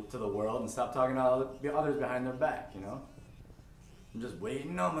to the world, and stop talking to others behind their back, I'm just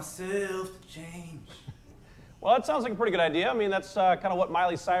waiting on myself to change. Well, that sounds like a pretty good idea. I mean, that's kind of what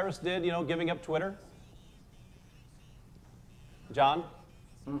Miley Cyrus did, giving up Twitter. John?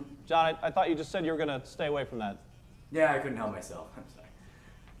 John, I thought you just said you were going to stay away from that. Yeah, I couldn't help myself. I'm sorry.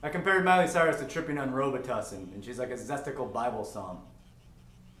 I compared Miley Cyrus to tripping on Robitussin, and she's like a zestical Bible psalm.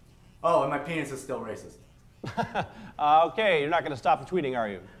 Oh, and my penis is still racist. Okay, you're not going to stop the tweeting, are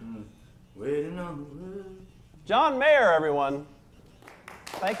you? Waiting on the wood. John Mayer, everyone.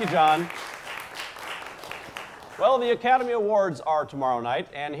 Thank you, John. Well, the Academy Awards are tomorrow night,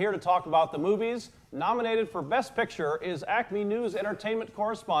 and here to talk about the movies nominated for Best Picture is ACME News entertainment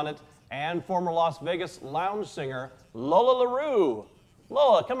correspondent and former Las Vegas lounge singer, Lola LaRue.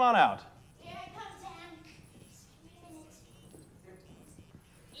 Lola, come on out. Here I come, Sam. Just give me a minute.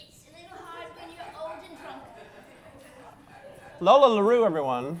 It's a little hard when you're old and drunk. Lola LaRue,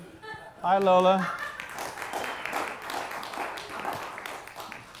 everyone. Hi, Lola.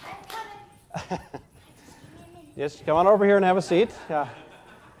 Yes, come on over here and have a seat. Yeah.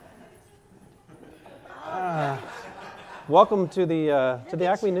 Welcome to the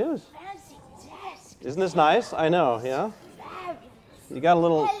ACME News. Isn't this nice? I know, yeah? You got a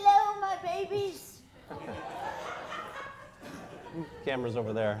little... Hello, my babies. Camera's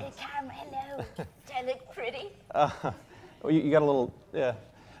over there. Hey, camera, hello. Do I look pretty? You got a little... Yeah.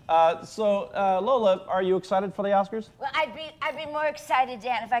 Lola, are you excited for the Oscars? Well, I'd be more excited,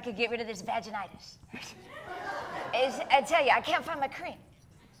 Dan, if I could get rid of this vaginitis. I tell you, I can't find my cream.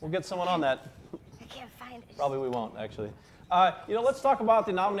 We'll get someone on that. I can't find it. Probably we won't, actually. Let's talk about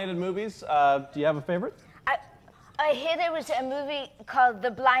the nominated movies. Do you have a favorite? I hear there was a movie called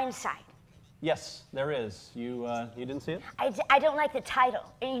The Blind Side. Yes, there is. You didn't see it? I don't like the title.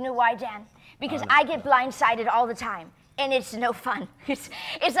 And you know why, Dan? Because I get blindsided all the time. And it's no fun. It's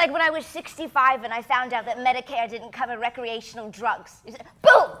like when I was 65 and I found out that Medicare didn't cover recreational drugs.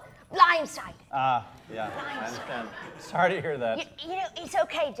 Boom! Blindsided. Yeah, I understand. Sorry to hear that. You know, it's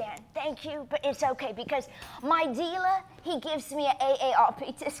okay, Dan. Thank you, but it's okay because my dealer, he gives me an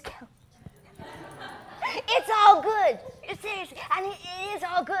AARP discount. It's all good. Seriously, and it is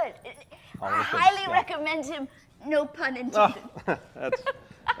all good. I highly recommend him. No pun intended. That's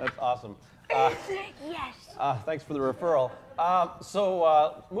awesome. Yes. Thanks for the referral.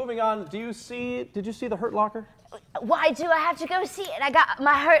 Moving on, did you see The Hurt Locker? Why do I have to go see it? I got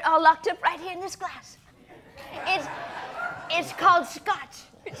my hurt all locked up right here in this glass. It's called scotch.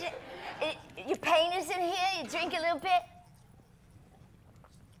 Your pain is in here. You drink a little bit.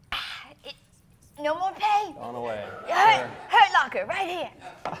 No more pain. On away. Hurt Locker, right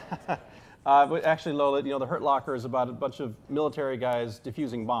here. Actually, Lola, The Hurt Locker is about a bunch of military guys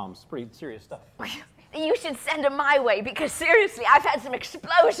defusing bombs. Pretty serious stuff. You should send them my way because seriously, I've had some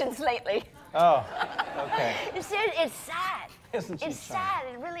explosions lately. Oh, okay. It's sad. It's sad.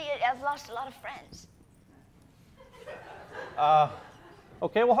 It really is. I've lost a lot of friends.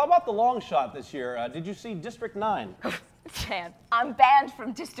 Okay, well, how about The Long Shot this year? Did you see District 9? Dan, I'm banned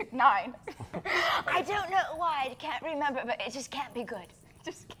from District 9. I don't know why. I can't remember, but it just can't be good. It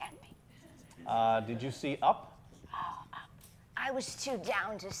just can't be. Did you see Up? Oh, Up. I was too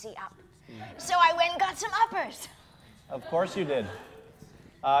down to see Up. So I went and got some uppers. Of course you did.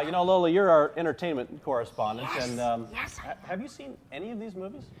 Lola, you're our entertainment correspondent. Yes. And yes. Have you seen any of these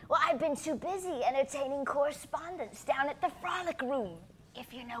movies? Well, I've been too busy entertaining correspondents down at the Frolic Room,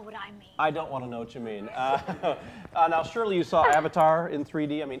 if you know what I mean. I don't want to know what you mean. Now, surely you saw Avatar in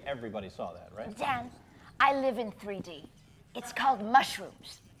 3D. I mean, everybody saw that, right? Dan, I live in 3D. It's called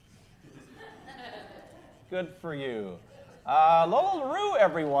mushrooms. Good for you. Lola LaRue,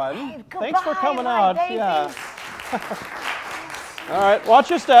 everyone. Hey, thanks for coming my out. babies. Yeah. All right, watch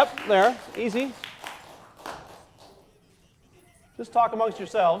your step there. Easy. Just talk amongst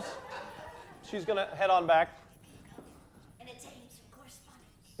yourselves. She's going to head on back.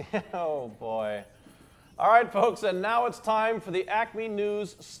 Oh, boy. All right, folks, and now it's time for the ACME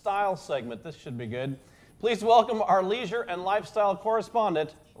News Style segment. This should be good. Please welcome our leisure and lifestyle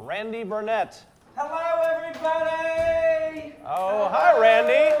correspondent, Randy Burnett. Hello, everybody! Oh, hi,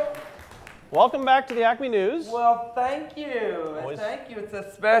 Randy. Welcome back to the ACME News. Well, thank you. Thank you. It's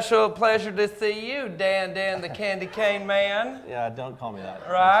a special pleasure to see you, Dan the Candy Cane Man. Yeah, don't call me that.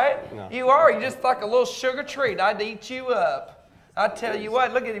 Right? No. You are. You're just like a little sugar treat. I'd eat you up. I tell you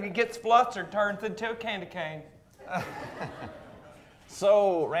what, look at him. He gets flustered, turns into a candy cane.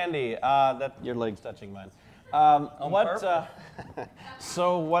 So, Randy, your leg's touching mine.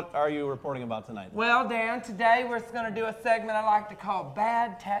 So what are you reporting about tonight? Well, Dan, today we're going to do a segment I like to call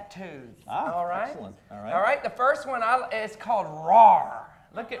Bad Tattoos. All right? Excellent. All right. All right, the first one is called RAR.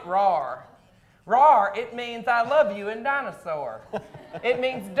 Look at RAR. RAR, it means I love you in dinosaur. It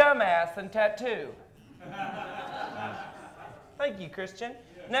means dumbass and tattoo. Thank you, Christian.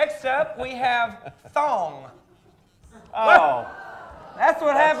 Next up, we have thong. Oh. That's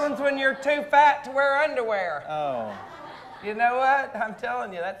what happens when you're too fat to wear underwear. Oh. You know what? I'm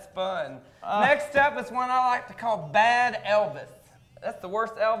telling you, that's fun. Next up is one I like to call Bad Elvis. That's the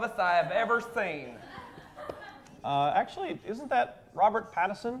worst Elvis I have ever seen. Actually, isn't that Robert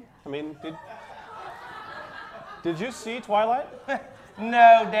Pattinson? I mean, did you see Twilight?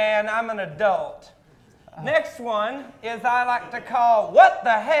 No, Dan, I'm an adult. Next one is I like to call What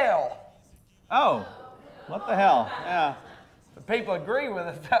the Hell? Oh, what the hell? Yeah. The people agree with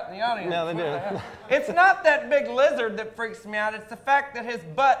us out in the audience. Yeah, they do. It's not that big lizard that freaks me out, it's the fact that his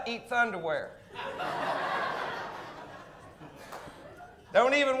butt eats underwear.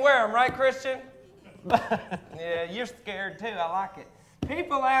 Don't even wear them, right, Christian? Yeah, you're scared too, I like it.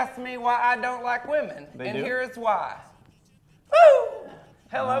 People ask me why I don't like women, and here is why. Woo!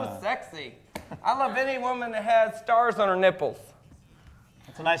 Hello, sexy. I love any woman that has stars on her nipples.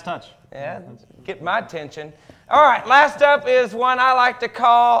 That's a nice touch. Yeah, get my attention. All right, last up is one I like to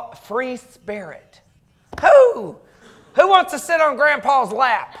call Free Spirit. Who wants to sit on Grandpa's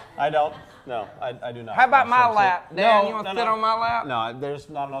lap? I don't. No, I do not. How about my lap, Dan? No, You want to sit on my lap? No, there's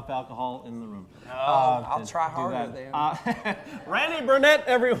not enough alcohol in the room. Oh, I'll try harder then. Randy Burnett,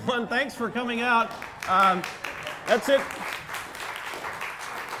 everyone, thanks for coming out. That's it.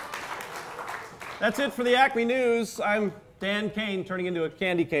 That's it for the Acme News. I'm Dan Kane, turning into a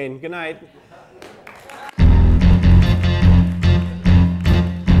candy cane. Good night.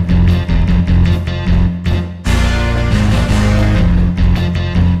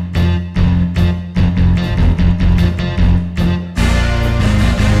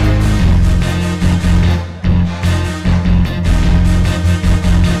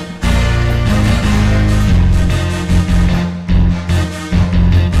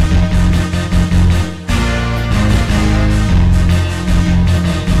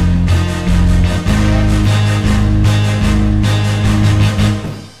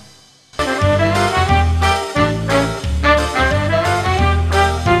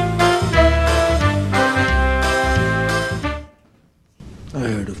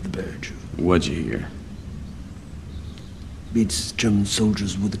 What'd you hear? Beats German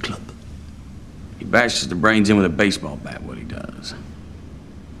soldiers with a club. He bashes the brains in with a baseball bat, what he does.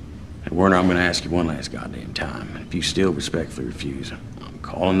 And Werner, I'm gonna ask you one last goddamn time. If you still respectfully refuse, I'm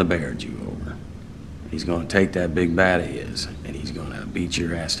calling the Bear Jew over. He's gonna take that big bat of his, and he's gonna beat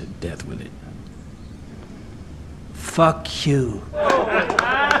your ass to death with it. Fuck you.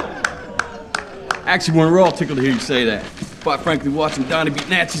 Actually, Werner, we're all tickled to hear you say that. Quite frankly, watching Donnie beat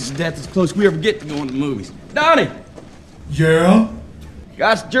Nazis to death is as close as we ever get to going to the movies. Donnie! Yeah?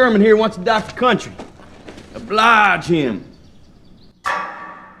 Guy's German here wants to die for country. Oblige him.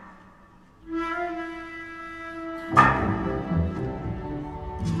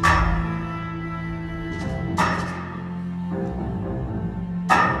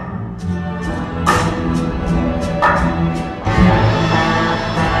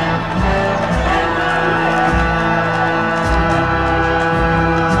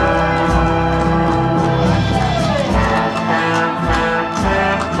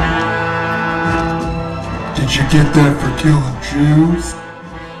 Did you get that for killing Jews?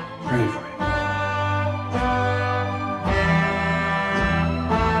 Bravery.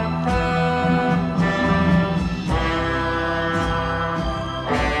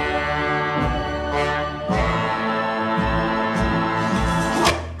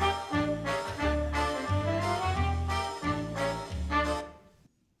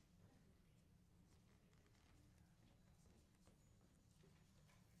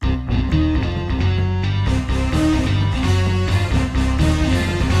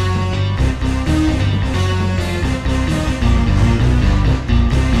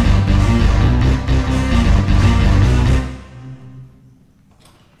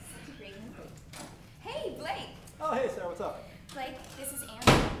 Hey, Blake. Oh, hey, Sarah, what's up? Blake, this is Andy,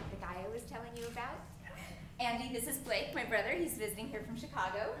 the guy I was telling you about. Andy, this is Blake, my brother. He's visiting here from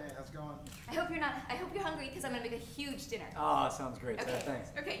Chicago. Hey, how's it going? I hope you're hungry because I'm gonna make a huge dinner. Oh, sounds great, Okay. Sarah, thanks.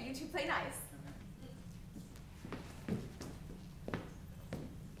 Okay, you two play nice.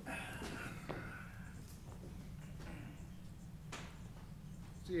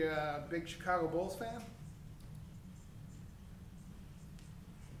 So you a big Chicago Bulls fan?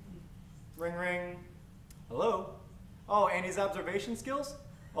 Ring, ring. Hello? Oh, Andy's observation skills?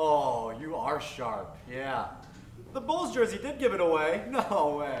 Oh, you are sharp, yeah. The Bulls jersey did give it away.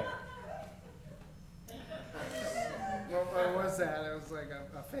 No way. What was that? It was like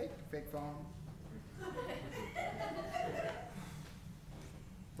a fake phone.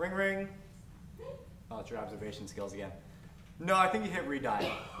 Ring, ring. Oh, it's your observation skills again. No, I think you hit redial.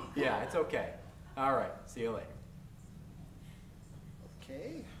 Yeah, it's okay. All right, see you later.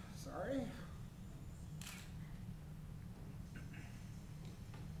 Okay, sorry.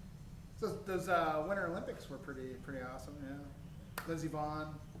 So those Winter Olympics were pretty awesome, yeah. Lindsey Vonn,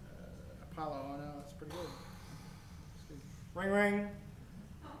 Apollo Ono, that's pretty good. Ring, ring.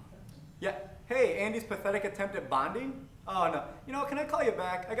 Yeah. Hey, Andy's pathetic attempt at bonding? Oh, no. You know, can I call you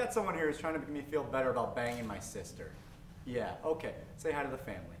back? I got someone here who's trying to make me feel better about banging my sister. Yeah, okay. Say hi to the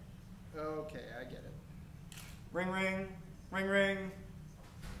family. Okay, I get it. Ring, ring. Ring, ring.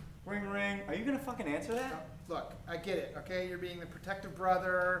 Ring, ring. Are you going to fucking answer that? Look, I get it, okay? You're being the protective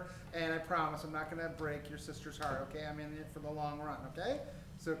brother, and I promise I'm not going to break your sister's heart, okay? I'm in it for the long run, okay?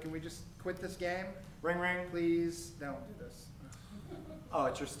 So can we just quit this game? Ring, ring. Please don't do this. Oh,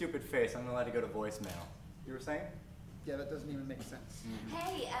 it's your stupid face. I'm going to let it go to voicemail. You were saying? Yeah, that doesn't even make sense.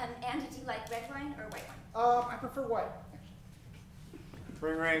 Hey, Andy, do you like red wine or white wine? I prefer white.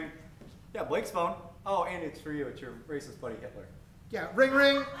 Ring, ring. Yeah, Blake's phone. Oh, Andy, it's for you. It's your racist buddy Hitler. Yeah, ring,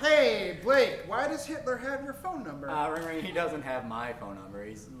 ring. Hey, Blake, why does Hitler have your phone number? Ring, ring. He doesn't have my phone number.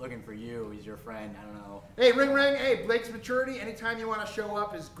 He's looking for you. He's your friend. I don't know. Hey, ring, ring. Hey, Blake's maturity, anytime you want to show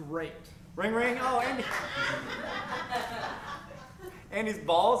up is great. Ring, ring. Oh, Andy. Andy's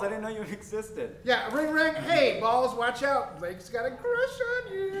balls? I didn't know you existed. Yeah, ring, ring. Hey, balls, watch out. Blake's got a crush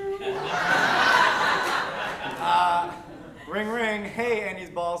on you. Ring, ring. Hey, Andy's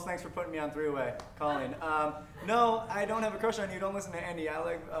balls. Thanks for putting me on three-way. Calling. No, I don't have a crush on you. Don't listen to Andy. I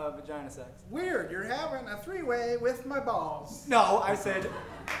like vagina sex. Weird. You're having a three-way with my balls. No, I said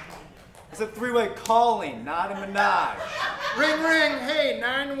three-way calling, not a menage. Ring, ring. Hey,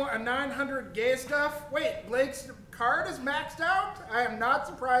 900 gay stuff. Wait, Blake's card is maxed out? I am not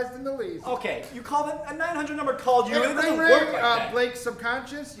surprised in the least. Okay, you called it a 900 number called you. Hey, It doesn't ring, work ring. like that. Blake's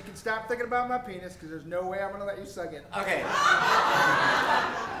subconscious. You can stop thinking about my penis because there's no way I'm going to let you suck it. Okay.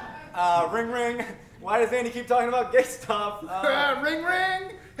 Ring, ring. Why does Andy keep talking about gay stuff? Ring,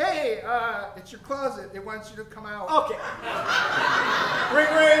 ring. Hey, it's your closet. It wants you to come out. Okay.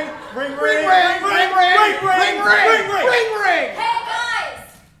 Ring, ring. Ring, Ring, ring. ring. Ring, ring. Ring, ring. Hey, guys!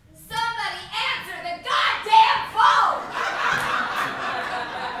 Somebody answer the goddamn phone!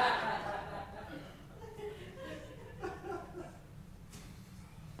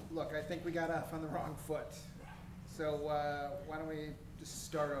 Look, I think we got off on the wrong foot. So why don't we just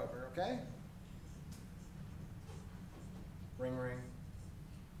start over, okay? Ring, ring.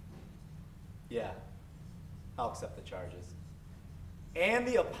 Yeah, I'll accept the charges. And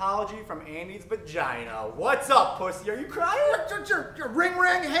the apology from Andy's vagina. What's up, pussy? Are you crying? Ring,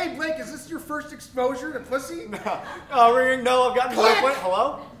 ring. Hey, Blake, is this your first exposure to pussy? No. Oh, ring, ring. No, I've gotten to that point.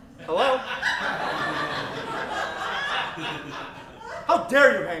 Hello? Hello? How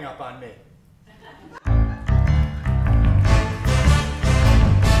dare you hang up on me?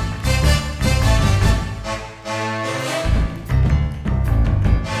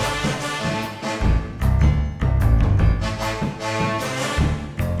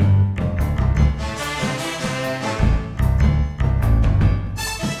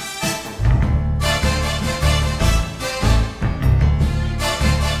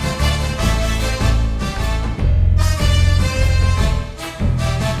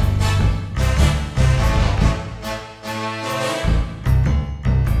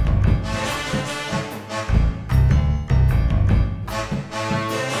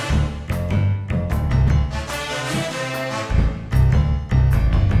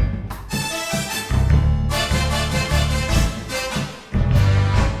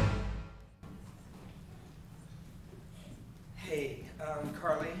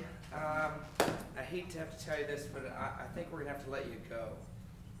 Carly, I hate to have to tell you this, but I think we're gonna have to let you go.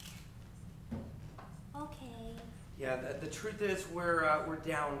 Okay. Yeah, the truth is we're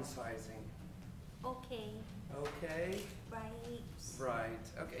downsizing. Okay. Okay. Right. Right.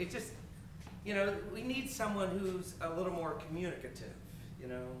 Okay. It just, you know, we need someone who's a little more communicative. You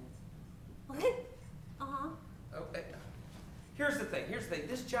know. What? Uh-huh. Okay. Here's the thing.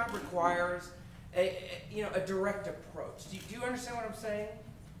 This job requires a direct approach. Do you understand what I'm saying?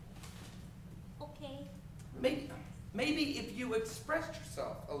 Okay. Maybe if you expressed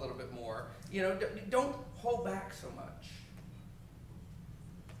yourself a little bit more, you know, don't hold back so much.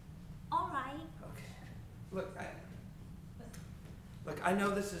 All right. Okay. Look, I know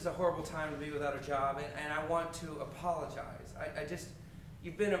this is a horrible time to be without a job, and I want to apologize.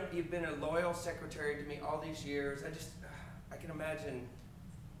 You've been a loyal secretary to me all these years. I can imagine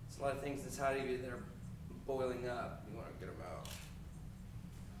there's a lot of things inside of you that are boiling up. You want to get them out.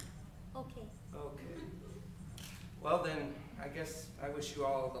 Okay. Okay. Well then, I guess I wish you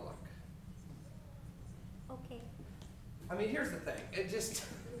all the luck. Okay. I mean, here's the thing.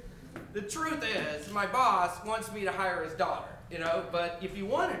 The truth is, my boss wants me to hire his daughter. you know, but if you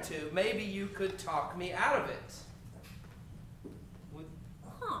wanted to, maybe you could talk me out of it.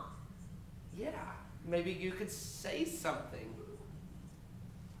 Huh. Yeah, maybe you could say something.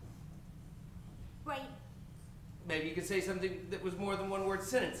 Right. Maybe you could say something that was more than one-word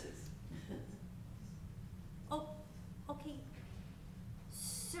sentences. Oh, okay.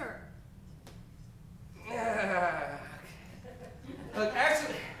 Sir. Look,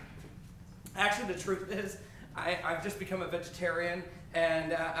 actually, the truth is, I've just become a vegetarian,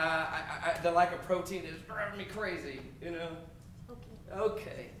 and the lack of protein is driving me crazy, you know?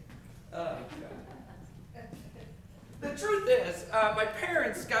 Okay. The truth is, my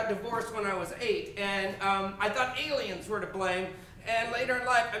parents got divorced when I was 8, and I thought aliens were to blame. And later in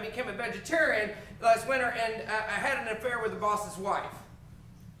life, I became a vegetarian last winter, and I had an affair with the boss's wife.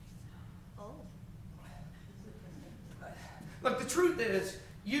 Oh. Look, the truth is,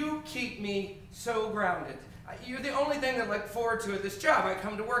 you keep me so grounded. You're the only thing that I look forward to at this job. I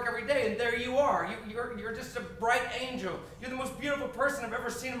come to work every day, and there you are. You're just a bright angel. You're the most beautiful person I've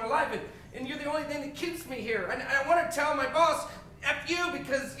ever seen in my life, and you're the only thing that keeps me here. And I want to tell my boss, F you,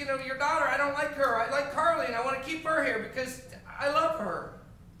 because, you know, your daughter, I don't like her. I like Carly, and I want to keep her here because I love her.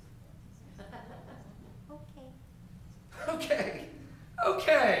 Okay.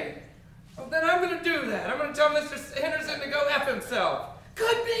 Well, then I'm going to do that. I'm going to tell Mr. Henderson to go F himself.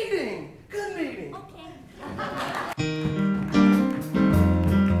 Good meeting. Good meeting. Okay.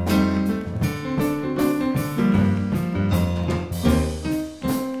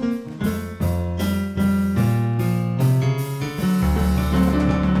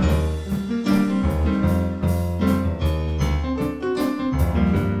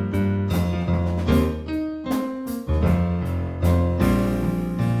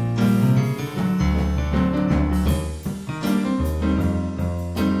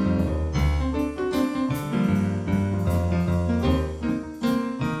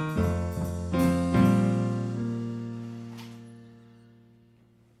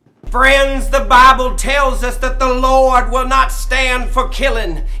 Friends, the Bible tells us that the Lord will not stand for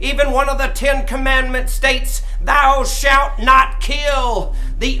killing. Even one of the 10 Commandments states, "Thou shalt not kill."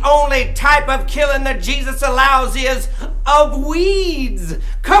 The only type of killing that Jesus allows is of weeds.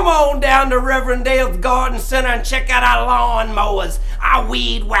 Come on down to Reverend Dale's Garden Center and check out our lawn mowers, our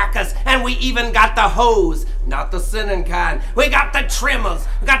weed whackers, and we even got the hose. Not the sinning kind. We got the trimmers,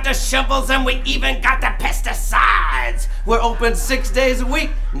 we got the shovels, and we even got the pesticides. We're open 6 days a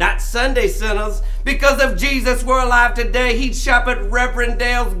week, not Sunday sinners. Because if Jesus were alive today, he'd shop at Reverend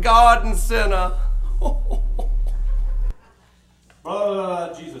Dale's Garden Center.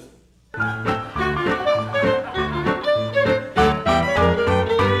 Jesus.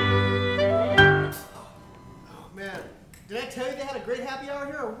 Man, did I tell you they had a great happy hour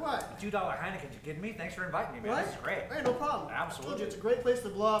here or what? $2 Heineken, you kidding me? Thanks for inviting me, man. Right? This is great. Hey, no problem. Absolutely. I told you it's a great place to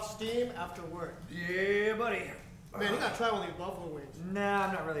blow off steam after work. Yeah, buddy. Man, you gotta try one of these buffalo wings. Nah,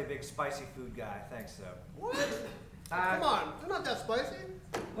 I'm not really a big spicy food guy. Thanks, though. What? Come on, they're not that spicy.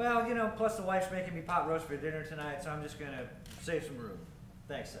 Well, you know, plus the wife's making me pot roast for dinner tonight, so I'm just gonna save some room.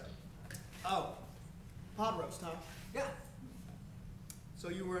 Thanks, though. Oh, pot roast, huh? Yeah. So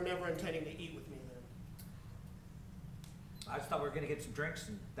you were never intending to eat with me then? I just thought we were gonna get some drinks,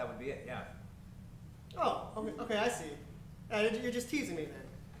 and that would be it, yeah. Oh, okay, I see. You're just teasing me then.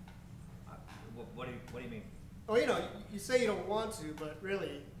 What do you mean? Oh, you know, you say you don't want to, but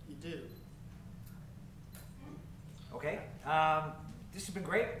really, you do. Okay. This has been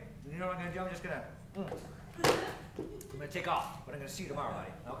great. You know what I'm gonna do? I'm just gonna. I'm gonna take off, but I'm gonna see you tomorrow,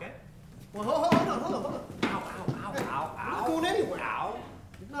 buddy. Okay? Well, hold on. Ow, ow. You're not going anywhere. Ow.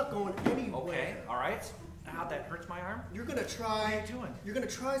 You're not going anywhere. Okay, all right. Ow, that hurts my arm. You're gonna try. What are you doing? You're gonna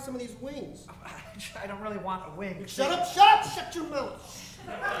try some of these wings. I don't really want a wing. Shut up! Shut your mouth.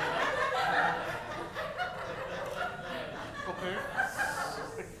 Okay.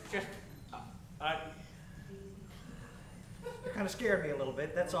 Just, you kind of scared me a little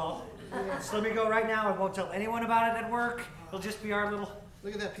bit, that's all. Just let me go right now. I won't tell anyone about it at work. It'll just be our little...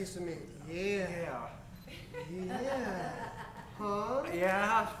 Look at that piece of meat. Yeah. Huh?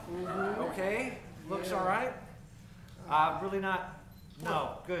 Yeah. Okay. Looks all right. Really not...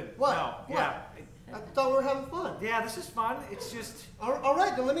 No. Good. What? No. What? Yeah. I thought we were having fun. Yeah, this is fun. It's just... All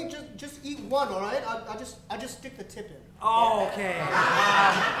right, then let me just eat one, all right? I'll just stick the tip in. Oh, okay.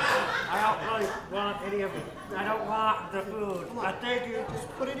 I don't really want any of it. I don't want the food. Come on. I thank you. Just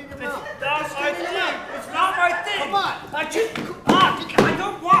put it in your mouth. That's my thing. It's not my thing. Come on. I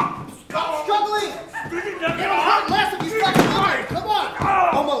don't want. Stop struggling. It'll hurt less if you stop struggling. Come on.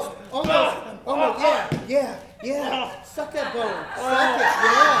 Almost. Yeah. Suck that bone. Suck it.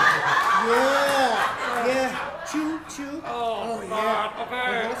 Yeah. Chew.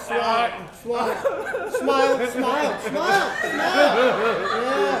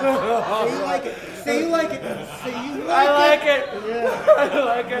 Say you like it. Say you like it. I like it. Yeah. I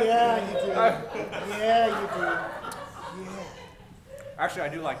like it. Yeah, you do. Yeah, you do. Yeah. Actually, I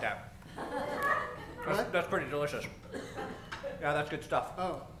do like that. That's pretty delicious. Yeah, that's good stuff.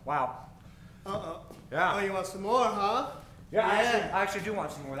 Oh. Wow. Yeah. Oh, you want some more, huh? Yeah, I actually do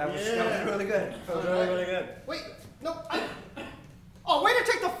want some more. That was really good. That was really, really good. Wait, no. Oh, way to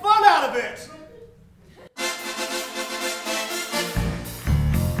take the fun out of it!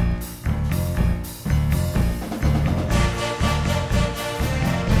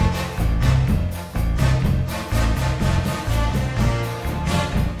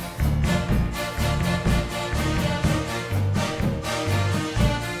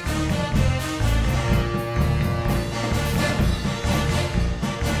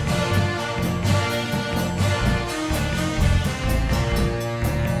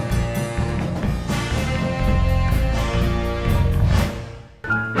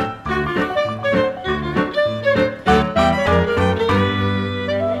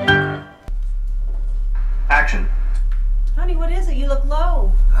 Action. Honey, what is it? You look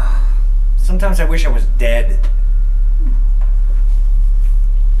low. Sometimes I wish I was dead.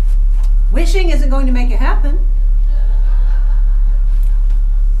 Wishing isn't going to make it happen.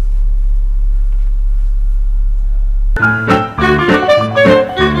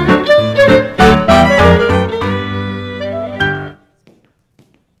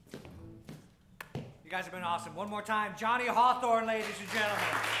 You guys have been awesome. One more time, Johnny Hawthorn, ladies and gentlemen.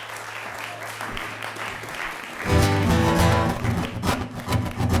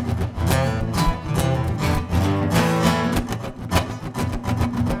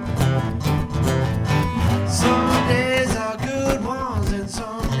 Some days are good ones and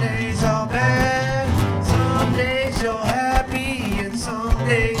some days are bad. Some days you're happy and some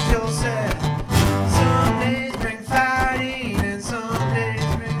days you're sad. Some days bring fighting and some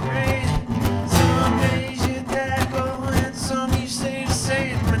days bring rain. Some days you tackle and some you stay the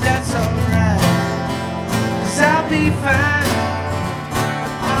same, but that's alright. 'Cause I'll be fine.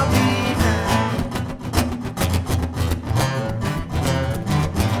 I'll be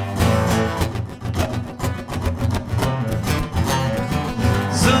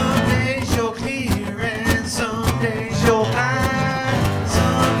some days you're clear and some days you're blind.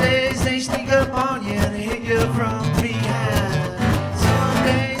 Some days they sneak up on you and hit you from behind. Some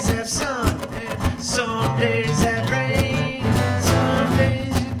days have sun and some days have rain. Some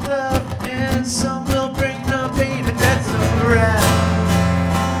days you love and some will bring no pain, but that's alright.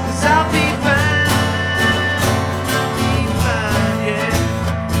 'Cause I'll be fine. I'll be fine, yeah.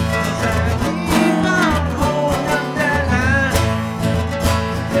 'Cause I keep on holding up that line.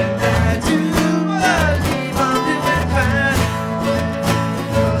 And I do believe I'm doing fine.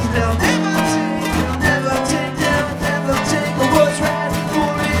 'Cause they'll never take what's right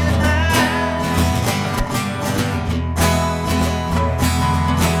for it mine.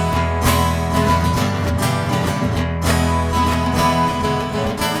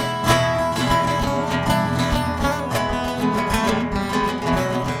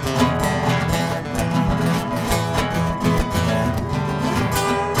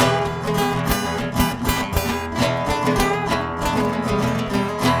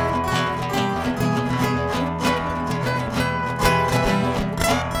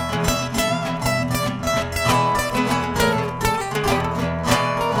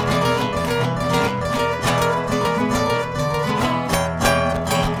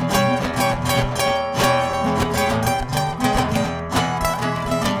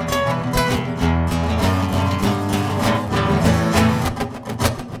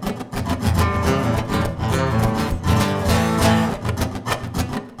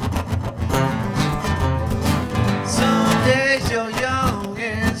 Some days you're young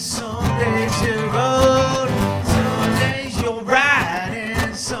and some days you're old. Some days you're right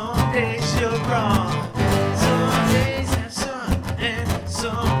and some days you're wrong. Some days have sun and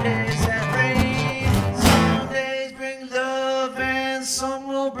some days have rain. Some days bring love and some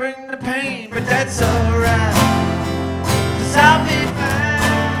will bring the pain, but that's alright. 'Cause I'll be fine.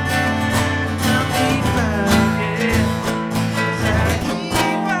 I'll be fine, yeah. 'Cause I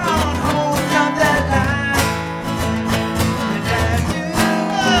keep on holding on that line. And I do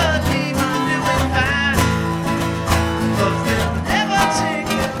believe I'm doing fine. 'Cause they'll never take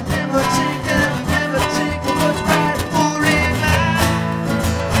what's right for it mine.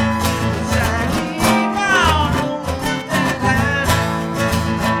 'Cause I keep on holding that line.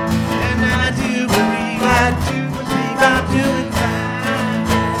 And I do believe I'm doing fine.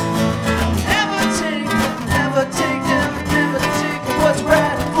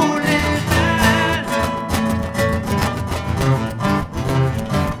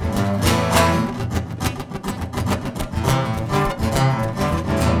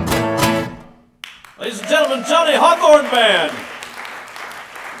 Hawthorn Band.